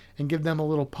mouth and give them a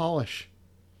little polish.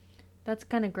 That's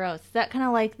kind of gross. Is that kind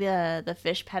of like the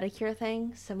fish pedicure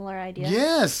thing? Similar idea?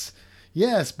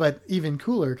 Yes, but even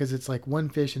cooler because it's like one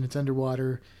fish and it's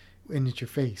underwater and it's your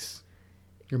face,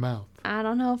 your mouth. I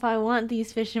don't know if I want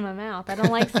these fish in my mouth. I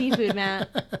don't like seafood, Matt.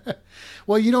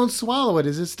 Well, you don't swallow it.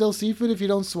 Is it still seafood if you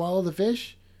don't swallow the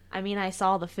fish? I mean, I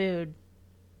saw the food.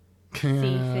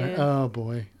 Seafood. Oh,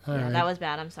 boy. All right. That was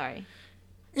bad. I'm sorry.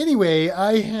 Anyway,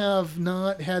 I have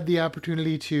not had the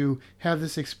opportunity to have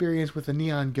this experience with a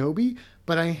neon goby,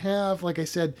 but I have, like I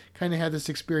said, kind of had this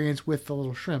experience with the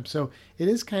little shrimp. So it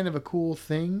is kind of a cool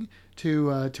thing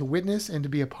to witness and to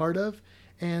be a part of.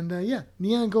 And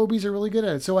neon gobies are really good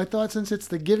at it. So I thought since it's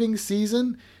the giving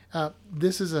season,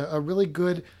 this is a really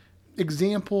good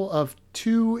example of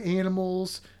two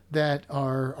animals that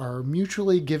are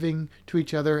mutually giving to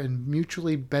each other and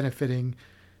mutually benefiting.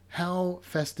 How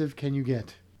festive can you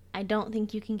get? I don't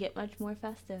think you can get much more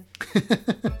festive.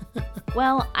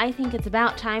 Well, I think it's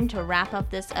about time to wrap up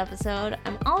this episode.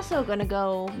 I'm also going to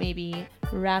go maybe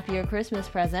wrap your Christmas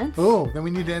presents. Oh, then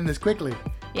we need to end this quickly.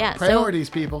 Yeah. Priorities,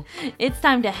 people. It's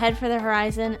time to head for the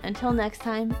horizon. Until next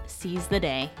time, seize the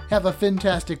day. Have a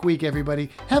fantastic week, everybody.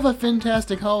 Have a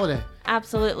fantastic holiday.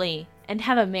 Absolutely. And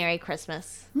have a Merry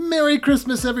Christmas. Merry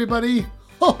Christmas, everybody.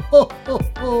 Ho, ho, ho,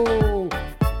 ho.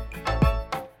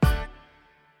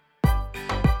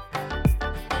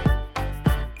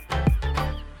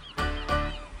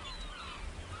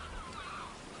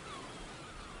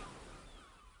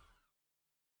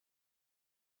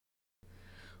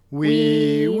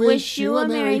 We wish you a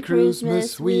Merry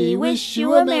Christmas. We wish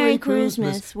you a Merry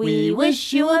Christmas. We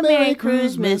wish you a Merry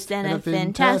Christmas and a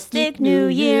fantastic New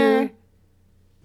Year.